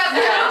gone.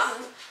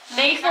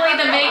 Thankfully,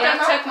 the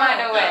makeup took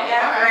mine away.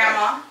 Yeah,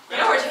 Grandma. You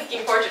know we're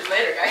taking portraits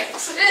later,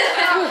 guys.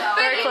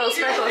 Very close,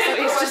 very close.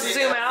 Please just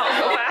zoom out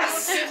real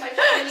fast.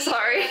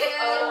 Sorry.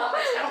 I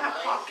don't have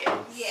pockets.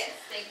 Yes,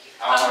 thank you.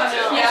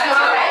 Yeah.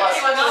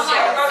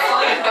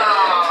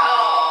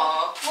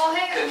 Well,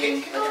 hey,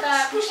 look at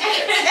that. We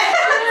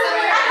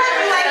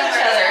like each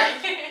other.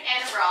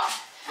 And a bra.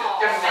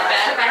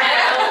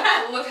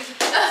 Look at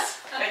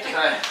this. Thank you.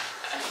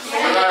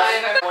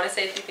 I want to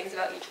say a few things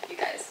about each of you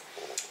guys.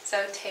 So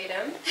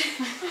Tatum,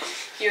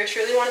 you're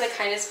truly one of the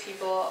kindest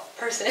oh,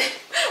 I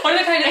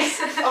don't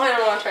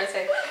know what I'm trying to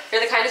say. You're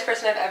the kindest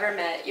person I've ever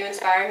met. You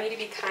inspire me to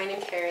be kind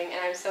and caring,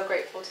 and I'm so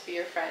grateful to be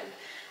your friend.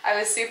 I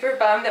was super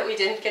bummed that we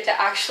didn't get to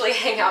actually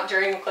hang out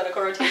during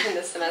clinical rotation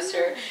this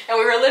semester, and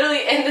we were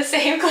literally in the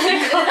same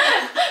clinical.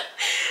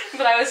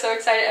 But I was so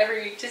excited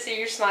every week to see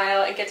your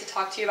smile and get to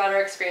talk to you about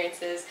our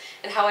experiences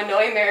and how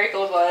annoying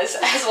Marigold was,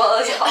 as well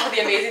as all the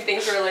amazing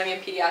things we were learning in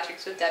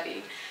pediatrics with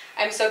Debbie.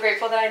 I'm so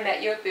grateful that I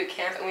met you at boot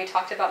camp and we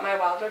talked about my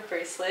Wildwood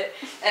bracelet,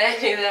 and I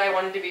knew that I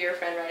wanted to be your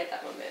friend right at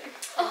that moment.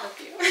 I love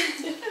you.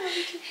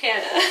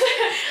 Hannah.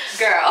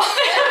 Girl.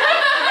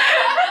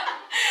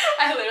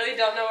 I literally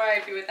don't know where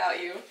I'd be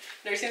without you.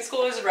 Nursing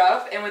school was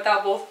rough, and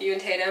without both you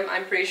and Tatum,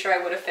 I'm pretty sure I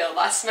would have failed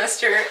last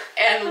semester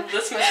and the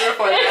semester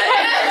before that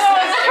and first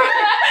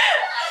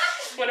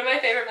semester. One of my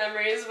favorite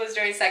memories was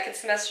during second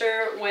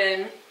semester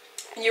when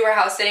you were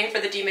house sitting for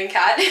the demon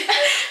cat,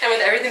 and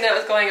with everything that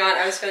was going on,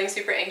 I was feeling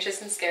super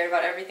anxious and scared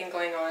about everything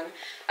going on.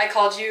 I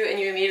called you and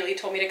you immediately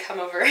told me to come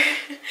over.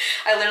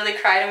 I literally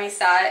cried and we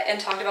sat and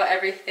talked about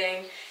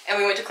everything, and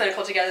we went to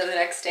clinical together the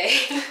next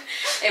day.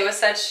 It was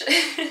such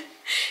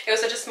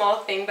a small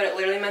thing, but it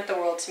literally meant the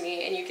world to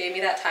me, and you gave me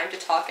that time to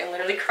talk and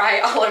literally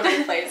cry all over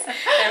the place, and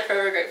I'm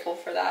forever grateful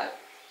for that.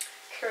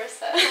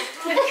 Carissa.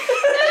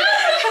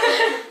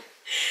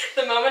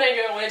 The moment I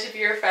knew I wanted to be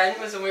your friend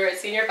was when we were at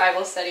senior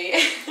Bible study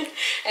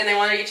and they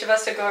wanted each of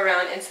us to go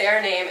around and say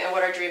our name and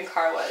what our dream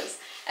car was.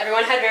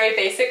 Everyone had very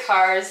basic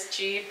cars,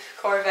 Jeep,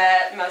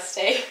 Corvette,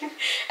 Mustang, and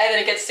then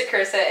it gets to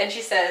Carissa and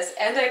she says,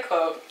 and I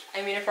quote,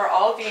 I mean, if we're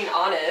all being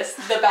honest,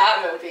 the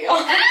Batmobile.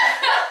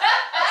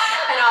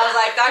 And I was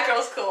like, that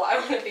girl's cool, I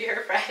want to be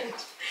her friend.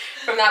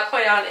 From that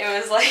point on, it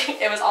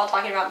was all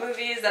talking about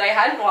movies that I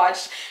hadn't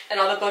watched and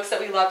all the books that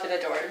we loved and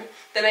adored.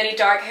 The many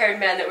dark-haired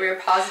men that we were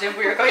positive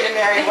we were going to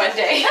marry one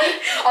day.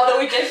 Although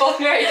we did both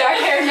marry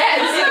dark-haired men,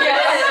 so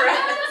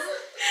yes.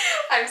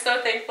 I'm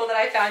so thankful that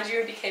I found you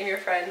and became your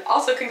friend.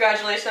 Also,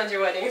 congratulations on your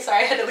wedding.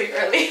 Sorry I had to leave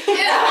early.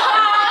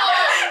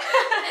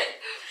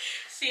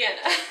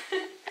 Sienna.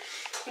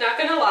 Not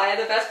gonna lie,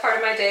 the best part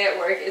of my day at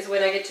work is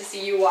when I get to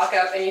see you walk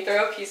up and you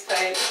throw a peace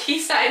sign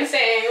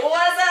saying,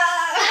 "What's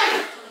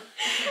up?"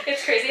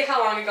 It's crazy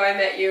how long ago I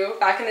met you,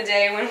 back in the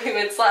day when you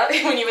would slap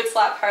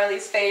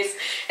Harley's face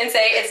and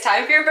say, "It's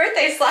time for your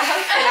birthday slap,"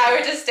 and I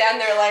would just stand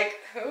there like,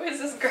 who is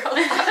this girl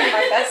slapping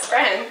my best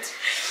friend?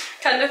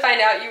 Come to find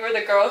out you were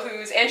the girl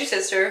who's Andrew's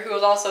sister, who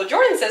was also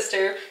Jordan's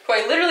sister, who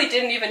I literally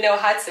didn't even know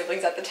had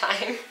siblings at the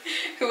time.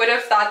 Who would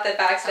have thought that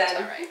back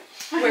then,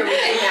 where we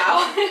came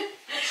now.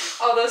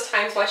 All those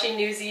times watching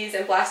Newsies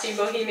and blasting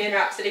Bohemian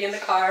Rhapsody in the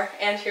car,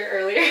 and here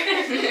earlier,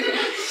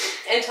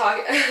 and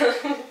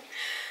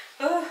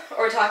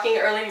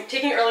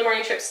taking early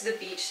morning trips to the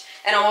beach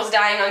and almost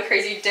dying on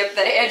crazy dip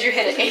that Andrew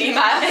hit at 80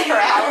 miles per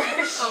hour.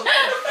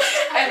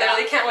 I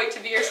literally can't wait to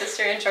be your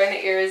sister and join the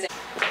ears.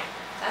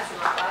 That's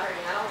not flattering.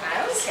 I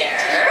don't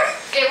care.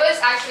 It was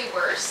actually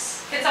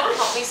worse. Can someone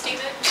help me steam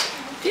it?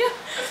 Yeah.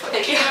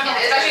 Thank you.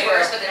 It's actually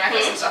worse, but then I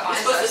put some stuff on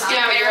it.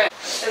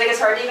 I think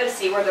it's hard to even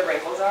see where the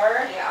wrinkles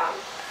are. Yeah.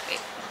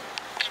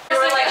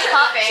 We're like,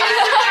 Hi!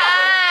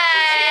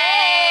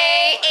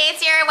 It's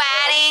your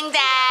wedding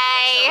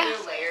day!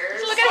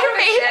 Look at her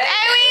face!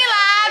 And we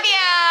love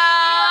you!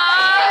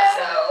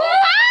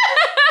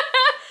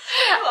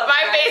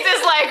 My face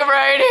is like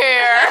right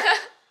here.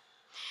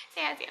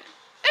 Say hi, Sienna.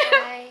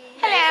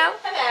 Hello.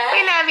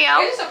 We love you.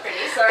 You're so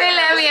pretty. Sorry. We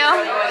love you.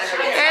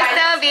 You're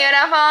so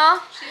beautiful.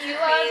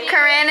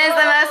 Corinne is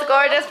the most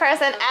gorgeous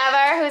person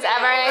ever who's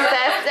ever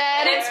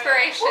existed.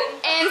 Inspiration.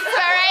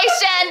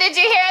 Inspiration! Did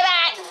you hear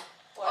that?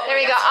 There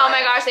we go. Oh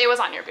my gosh, it was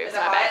on your boobs,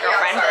 my bad,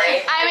 girlfriend.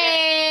 Sorry. I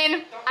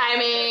mean.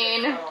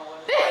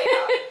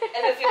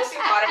 And if it feels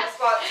too hot in the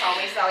spot, tell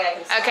me so that way I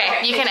can stop. Okay,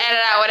 you can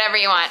edit out whatever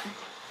you want.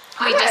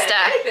 we just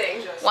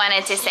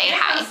wanted to say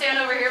hi.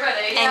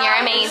 And you're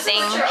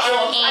amazing.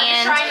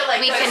 And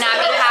we could not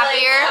be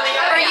happier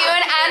for you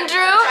and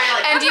Andrew.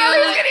 And you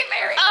getting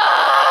married.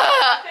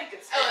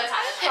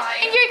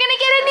 And you're gonna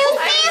get a new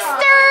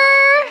sister.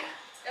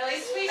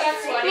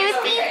 New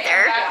sister.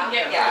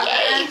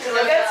 Yay.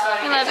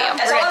 We love you.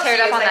 We're gonna tear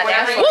it up on that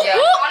dance floor.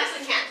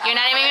 You're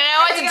not even gonna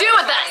know what to do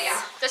with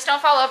us. Just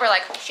don't fall over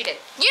like she did.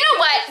 You know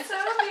what?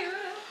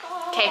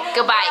 Okay,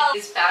 goodbye.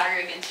 These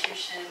battery against your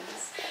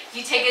shins.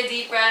 You take a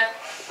deep breath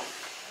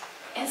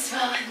and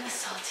smell in the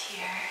salt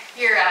air.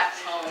 You're at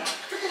home.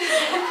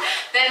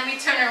 Then we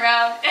turn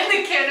around and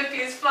the canopy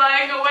is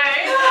flying away.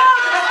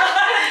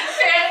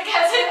 Panic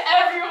has hit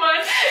everyone.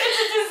 It's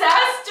a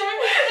disaster.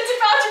 It's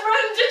about to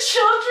run into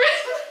children.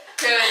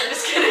 Good, I'm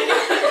just kidding.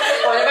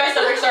 Why did my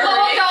stomach start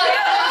hurting?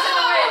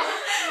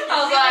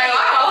 I was like,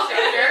 wow.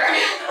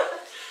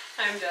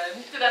 I'm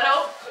done. Did that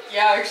help?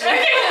 Yeah,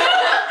 actually.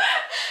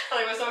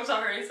 Like my stomach's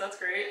not hurting, so that's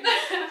great.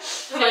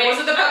 Like, was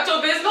it the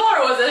Pepto-Bismol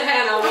or was it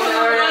Hannah? I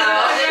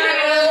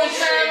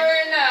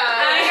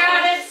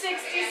got it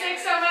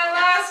 66 on my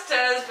last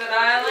test, but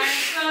I learned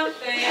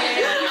something.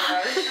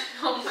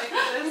 Oh my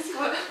goodness,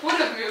 what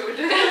a mood.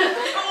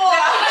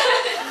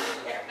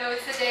 No,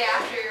 it's the day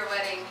after your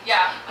wedding.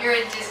 Yeah. You're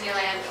in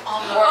Disneyland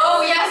on the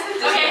Oh yes.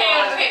 Okay,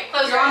 hang on. Okay,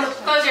 close your eyes.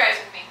 Close your eyes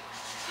with me.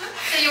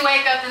 So you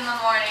wake up in the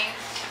morning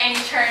and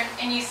you turn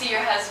and you see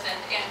your husband,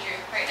 Andrew,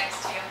 right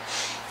next to you.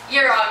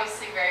 You're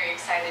obviously very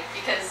excited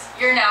because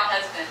your now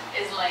husband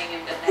is laying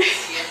in bed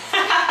next to you.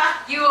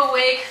 You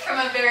awake from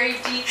a very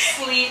deep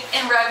sleep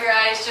and rub your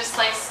eyes just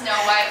like Snow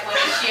White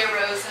when she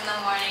arose in the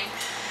morning.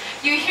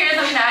 You hear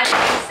the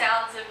magical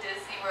sounds of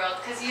Disney World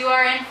because you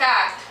are in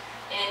fact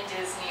in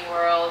Disney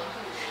World.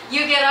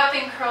 You get up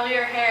and curl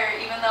your hair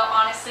even though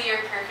honestly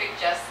you're perfect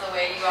just the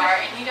way you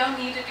are and you don't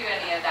need to do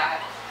any of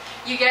that.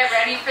 You get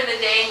ready for the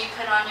day and you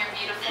put on your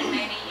beautiful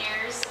mini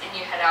ears and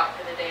you head out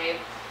for the day.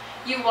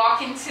 You walk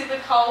into the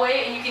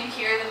hallway and you can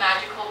hear the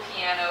magical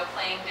piano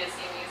playing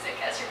Disney music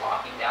as you're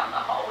walking down the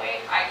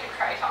hallway. I could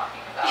cry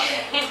talking about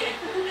it.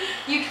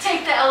 You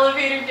take the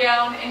elevator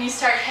down and you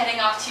start heading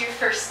off to your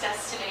first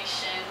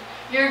destination.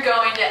 You're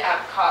going to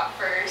Epcot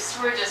first.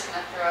 We're just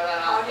going to throw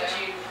that out there. How did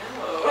you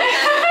know?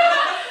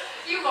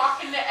 You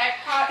walk into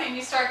Epcot and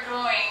you start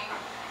going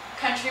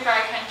country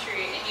by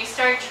country and you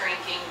start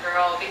drinking,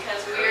 girl, because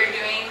we are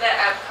doing the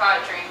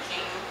Epcot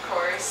drinking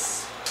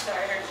course. Sorry,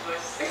 I heard your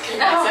voice.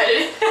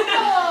 Excited.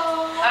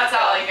 That's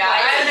all I got.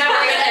 I've never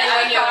been to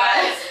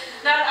Epcot.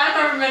 I've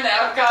never been to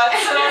Epcot,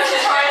 so that's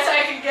as far as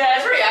I can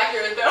get. Pretty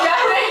accurate though. Yeah,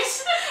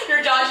 thanks.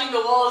 You're dodging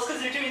the walls because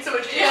you're doing so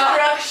much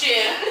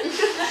destruction.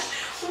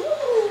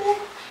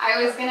 I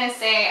was gonna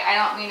say, I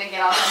don't mean to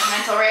get all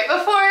sentimental right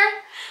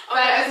before,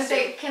 but I was gonna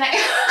say, can I? I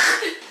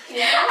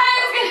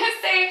was gonna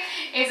say,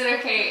 is it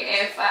okay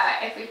if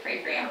we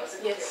pray for you?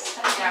 Yes.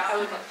 Yeah, I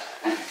would love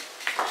that.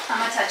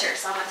 I'm a toucher,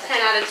 so I'm a toucher.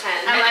 10 out of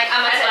 10. I'm like,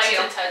 I'm a touch you.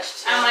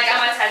 I'm like,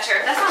 I'm a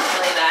toucher. That's not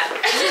really bad.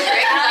 This is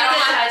great. I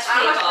don't touch people.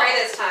 I don't have to pray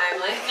this time.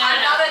 Like,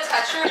 I'm not a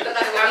toucher, but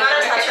I'm not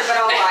a toucher, but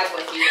I'll vibe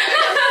with you.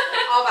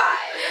 I'll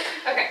vibe.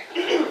 Okay.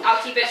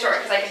 I'll keep it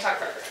short because I can talk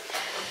forever.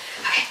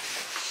 Okay.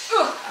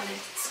 Ooh. I'm gonna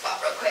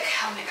squat real quick.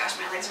 Oh my gosh,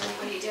 my legs are like,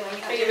 what are you doing?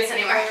 You don't do this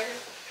anymore.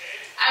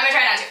 I'm gonna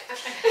try not to.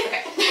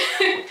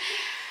 Okay.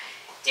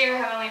 Dear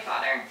Heavenly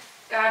Father,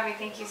 God, we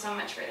thank you so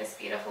much for this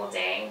beautiful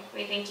day.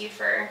 We thank you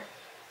for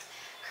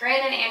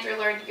Corinne and Andrew,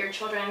 Lord, your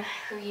children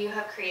who you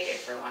have created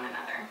for one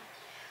another.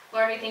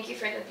 Lord, we thank you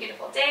for the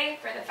beautiful day,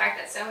 for the fact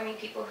that so many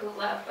people who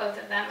love both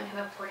of them and who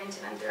have poured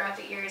into them throughout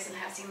the years and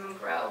have seen them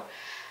grow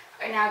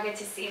are now get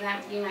to see them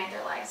unite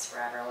their lives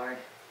forever, Lord,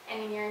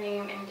 and in your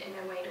name and in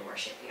a way to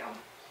worship you.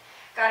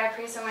 God, I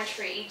pray so much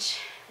for each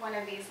one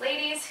of these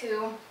ladies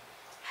who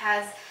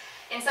has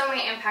in some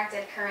way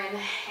impacted Corinne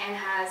and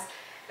has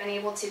been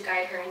able to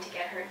guide her and to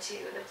get her to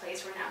the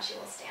place where now she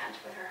will stand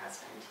with her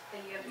husband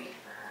that you have made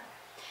for her.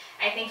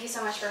 I thank you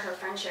so much for her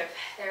friendship.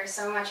 There's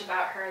so much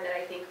about her that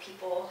I think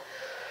people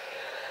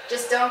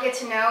just don't get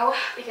to know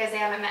because they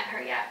haven't met her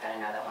yet, but I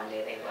know that one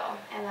day they will.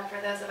 And that for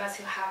those of us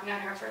who have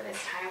known her for this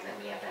time, that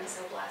we have been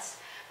so blessed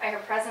by her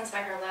presence,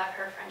 by her love,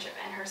 her friendship,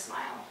 and her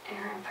smile, and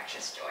her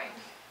infectious joy.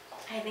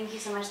 I thank you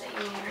so much that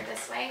you made her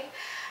this way.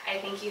 I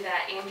thank you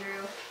that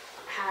Andrew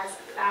has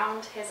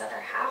found his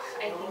other half.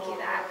 I thank you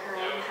that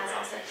Corinne has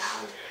also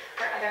found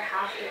her other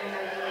half, even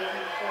though you made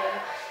them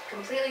whole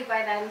completely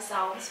by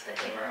themselves, but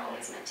they were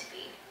always meant to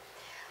be.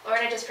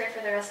 Lord, I just pray for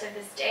the rest of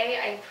this day.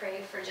 I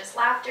pray for just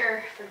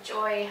laughter, for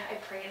joy. I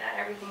pray that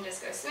everything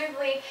just goes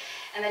smoothly,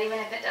 and that even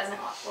if it doesn't,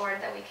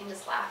 Lord, that we can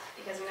just laugh,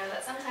 because we know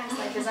that sometimes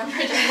life is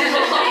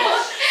unpredictable,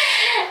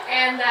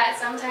 and that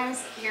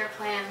sometimes your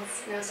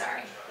plans, no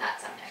sorry, not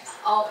sometimes,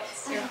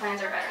 always, your plans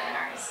are better than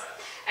ours.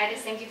 I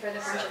just thank you for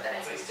the friendship that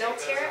has been built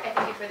here. I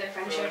thank you for the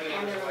friendship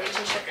and the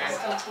relationship that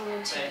will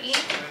continue to be.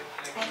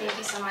 I thank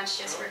you so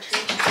much just for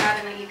truth, God,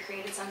 and that you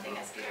created something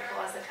as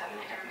beautiful as the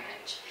covenant of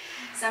marriage.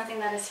 Something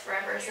that is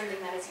forever, something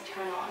that is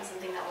eternal, and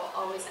something that will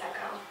always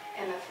echo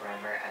in the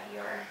forever of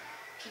your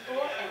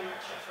people and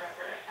the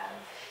forever of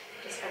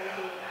just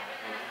everything you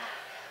have.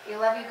 We We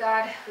love you,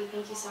 God. We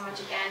thank you so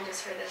much again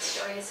just for this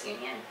joyous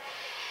union.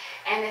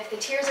 And if the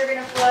tears are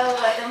going to flow,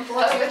 let them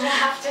flow with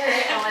laughter,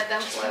 and let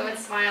them flow with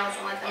smiles,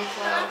 and let them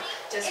flow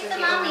just with the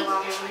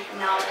overwhelming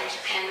knowledge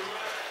and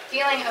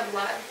feeling of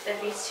love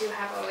that these two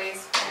have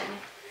always been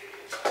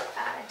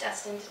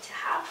destined to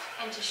have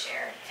and to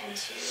share and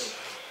to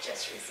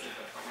just receive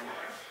with one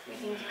another. We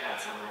thank you,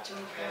 God, so much, and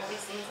we pray all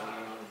these things in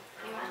your name.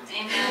 Amen.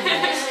 Amen.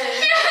 Stop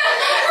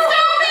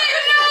it!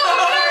 No!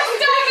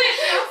 Stop it!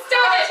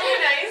 Stop it! Too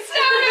nice.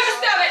 No,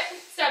 stop it!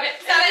 Stop it!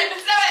 Stop it!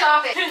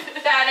 Stop it!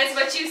 That is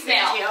what you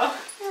smell. Thank you.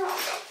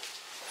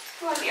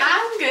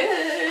 I'm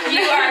good.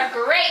 You are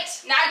great.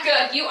 Not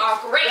good. You are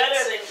great.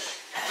 Better than.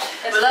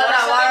 I love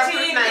that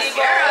waterproof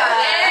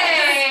mascara.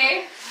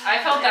 Hey! I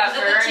felt that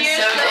burn so deep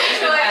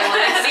in my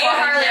life. See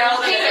Harley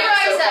all the way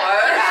so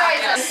far.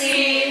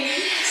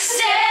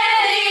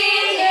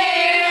 Standing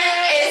here,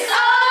 it's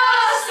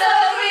all so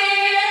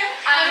clear.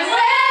 I'm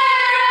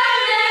where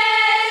I'm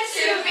meant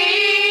to be.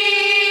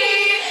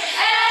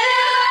 And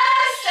at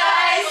last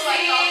I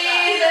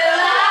see the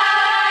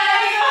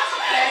light.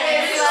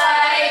 It's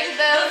like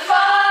the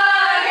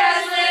fog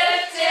has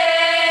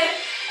lifted.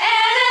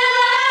 And at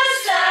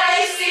last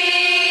I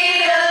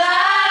see the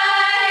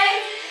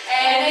light.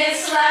 And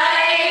it's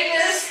like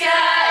the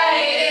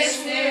sky is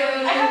new.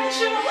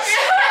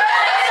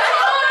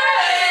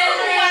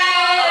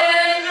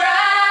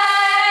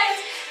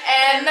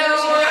 And the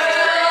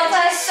world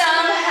has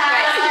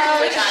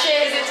somehow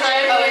shifted.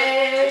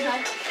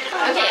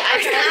 Okay, I'm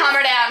trying to calm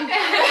her down.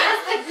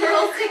 The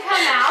girls to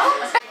come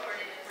out.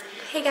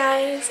 Hey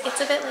guys, it's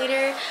a bit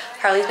later.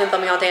 Harley's been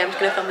filming all day. I'm just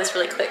gonna film this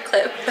really quick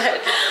clip,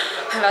 but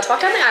I'm about to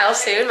walk down the aisle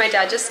soon. My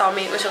dad just saw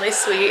me. It was really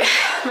sweet.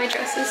 My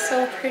dress is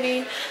so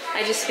pretty.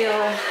 I just feel,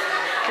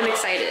 I'm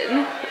excited.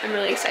 I'm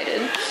really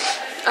excited.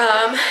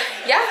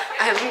 Yeah,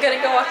 I'm gonna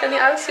go walk down the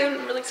aisle soon.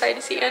 I'm really excited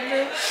to see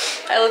Andrew.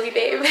 I love you,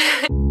 babe.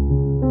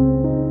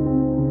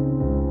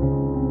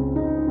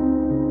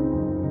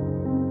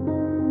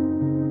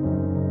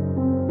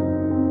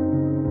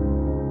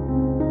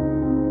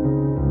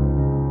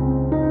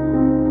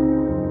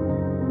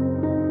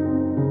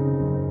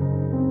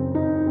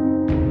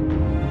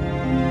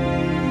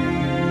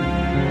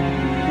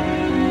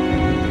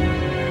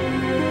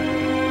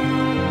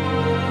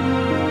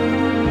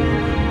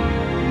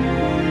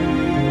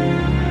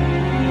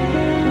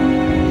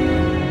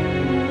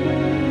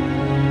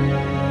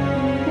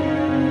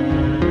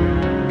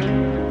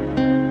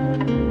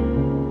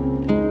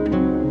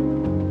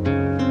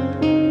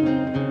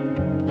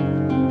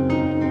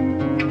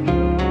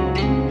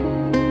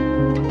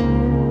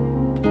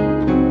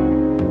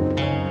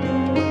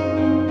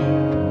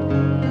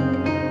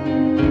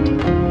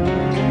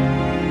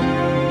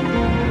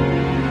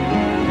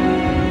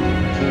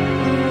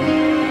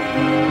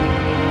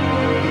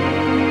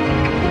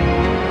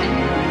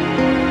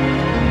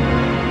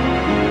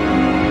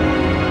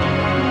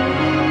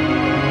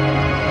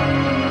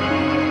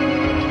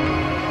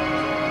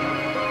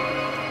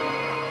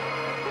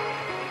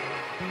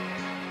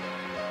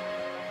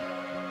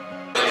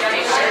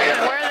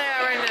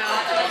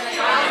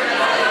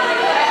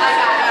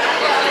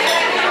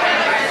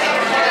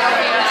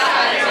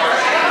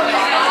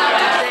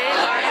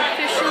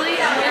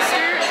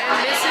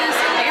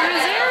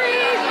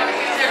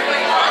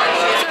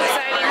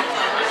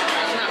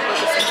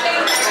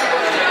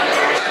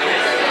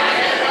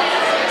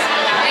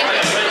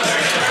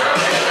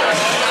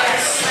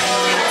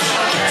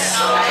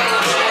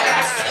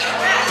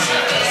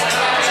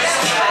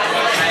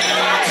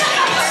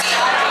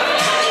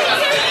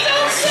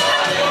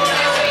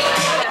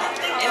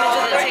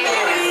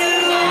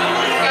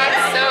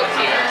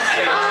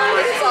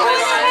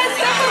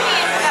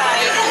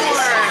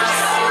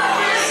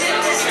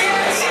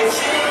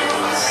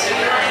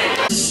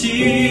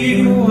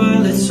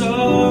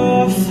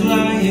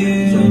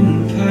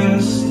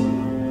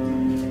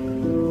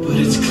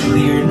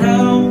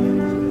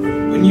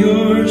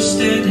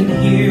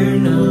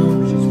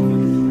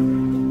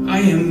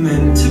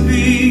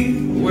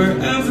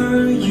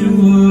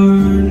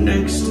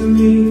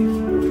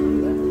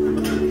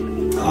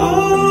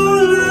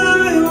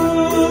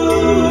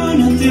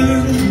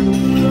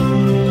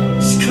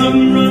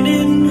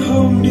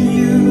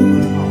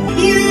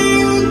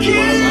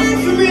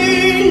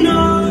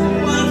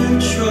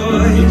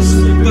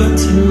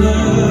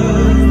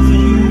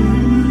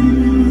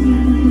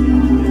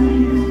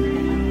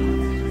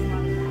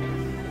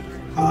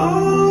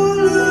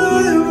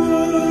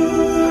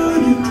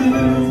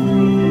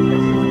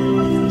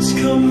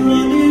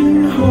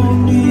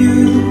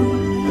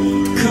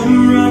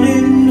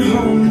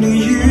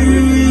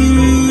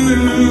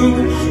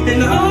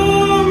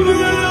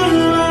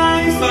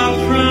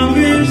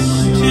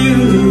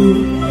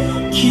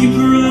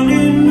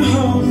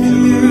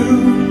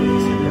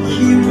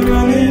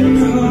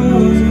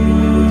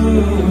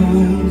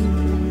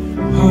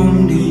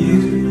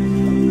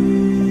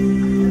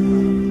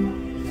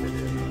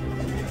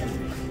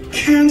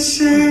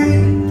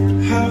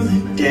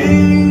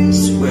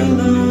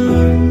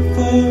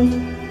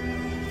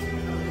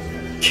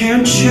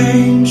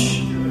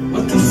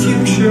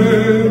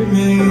 future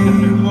may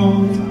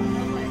hold,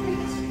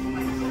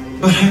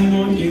 but I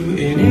want you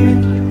in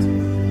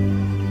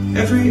it,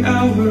 every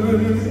hour,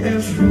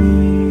 every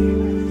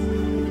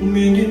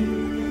minute.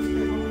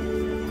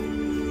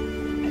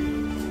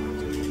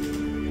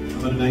 How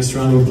about a nice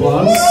round of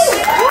applause?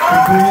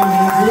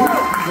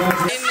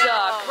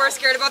 We're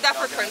scared about that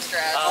for Prince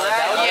dress.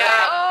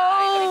 Yeah.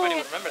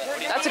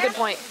 That's a good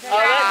point.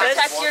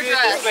 Protect your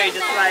dress. Just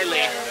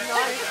slightly.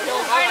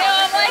 I know,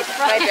 I'm like,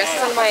 my dress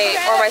is on my,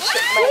 or my clothes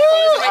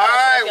are my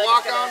Alright,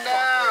 walk on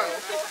down.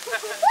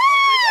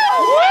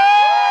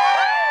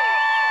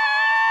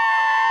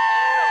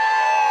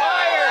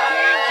 Fire,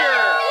 danger,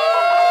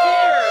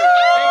 fear,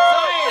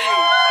 anxiety.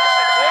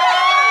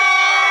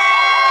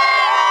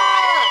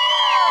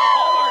 The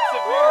hallmarks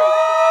of marriage.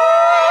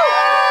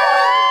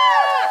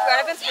 I forgot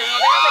I've been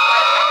screaming all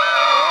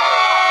day.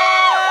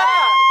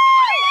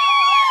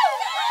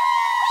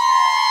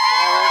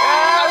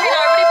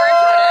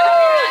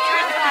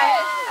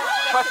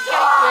 I was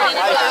like,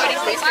 why did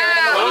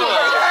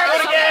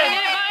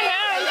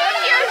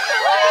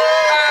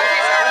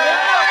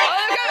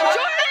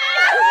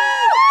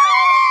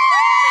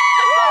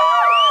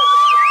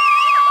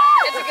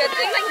it's a good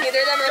thing, like, neither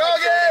of them are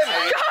like,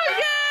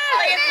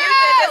 like, if you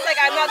did this, like,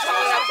 I'm not tall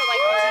enough to, like,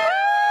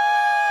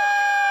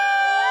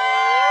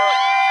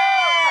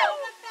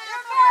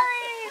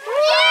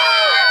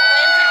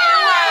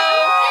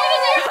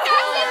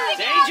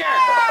 Danger!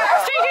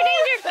 stranger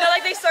danger! No,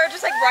 like, they started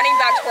just, like, running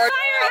back towards me.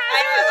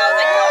 I was like, no,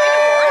 they can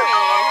warn me.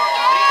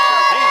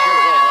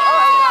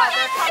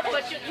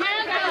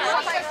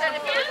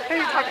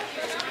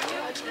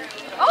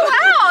 Oh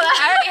wow!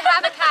 I already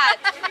have a cat.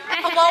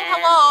 Hello,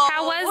 hello.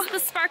 How was the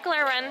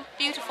sparkler run?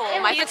 Beautiful.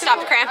 My foot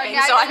stopped cramping,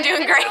 so I'm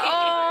doing great.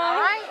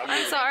 Oh,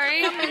 I'm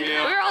sorry. We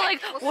were all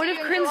like, what if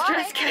Corinne's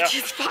dress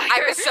catches fire?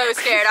 I was so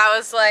scared. I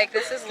was like,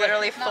 this is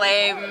literally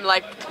flame,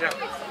 like,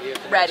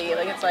 ready.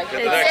 Like, it's like,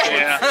 It's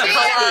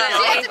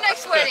the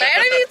next wedding. I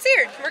don't need it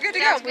seared. We're good to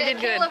go. We did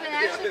good.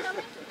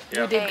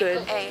 We did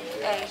good. I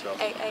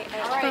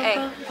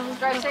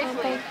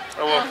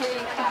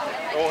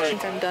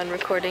think I'm done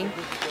recording.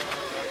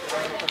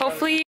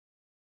 Hopefully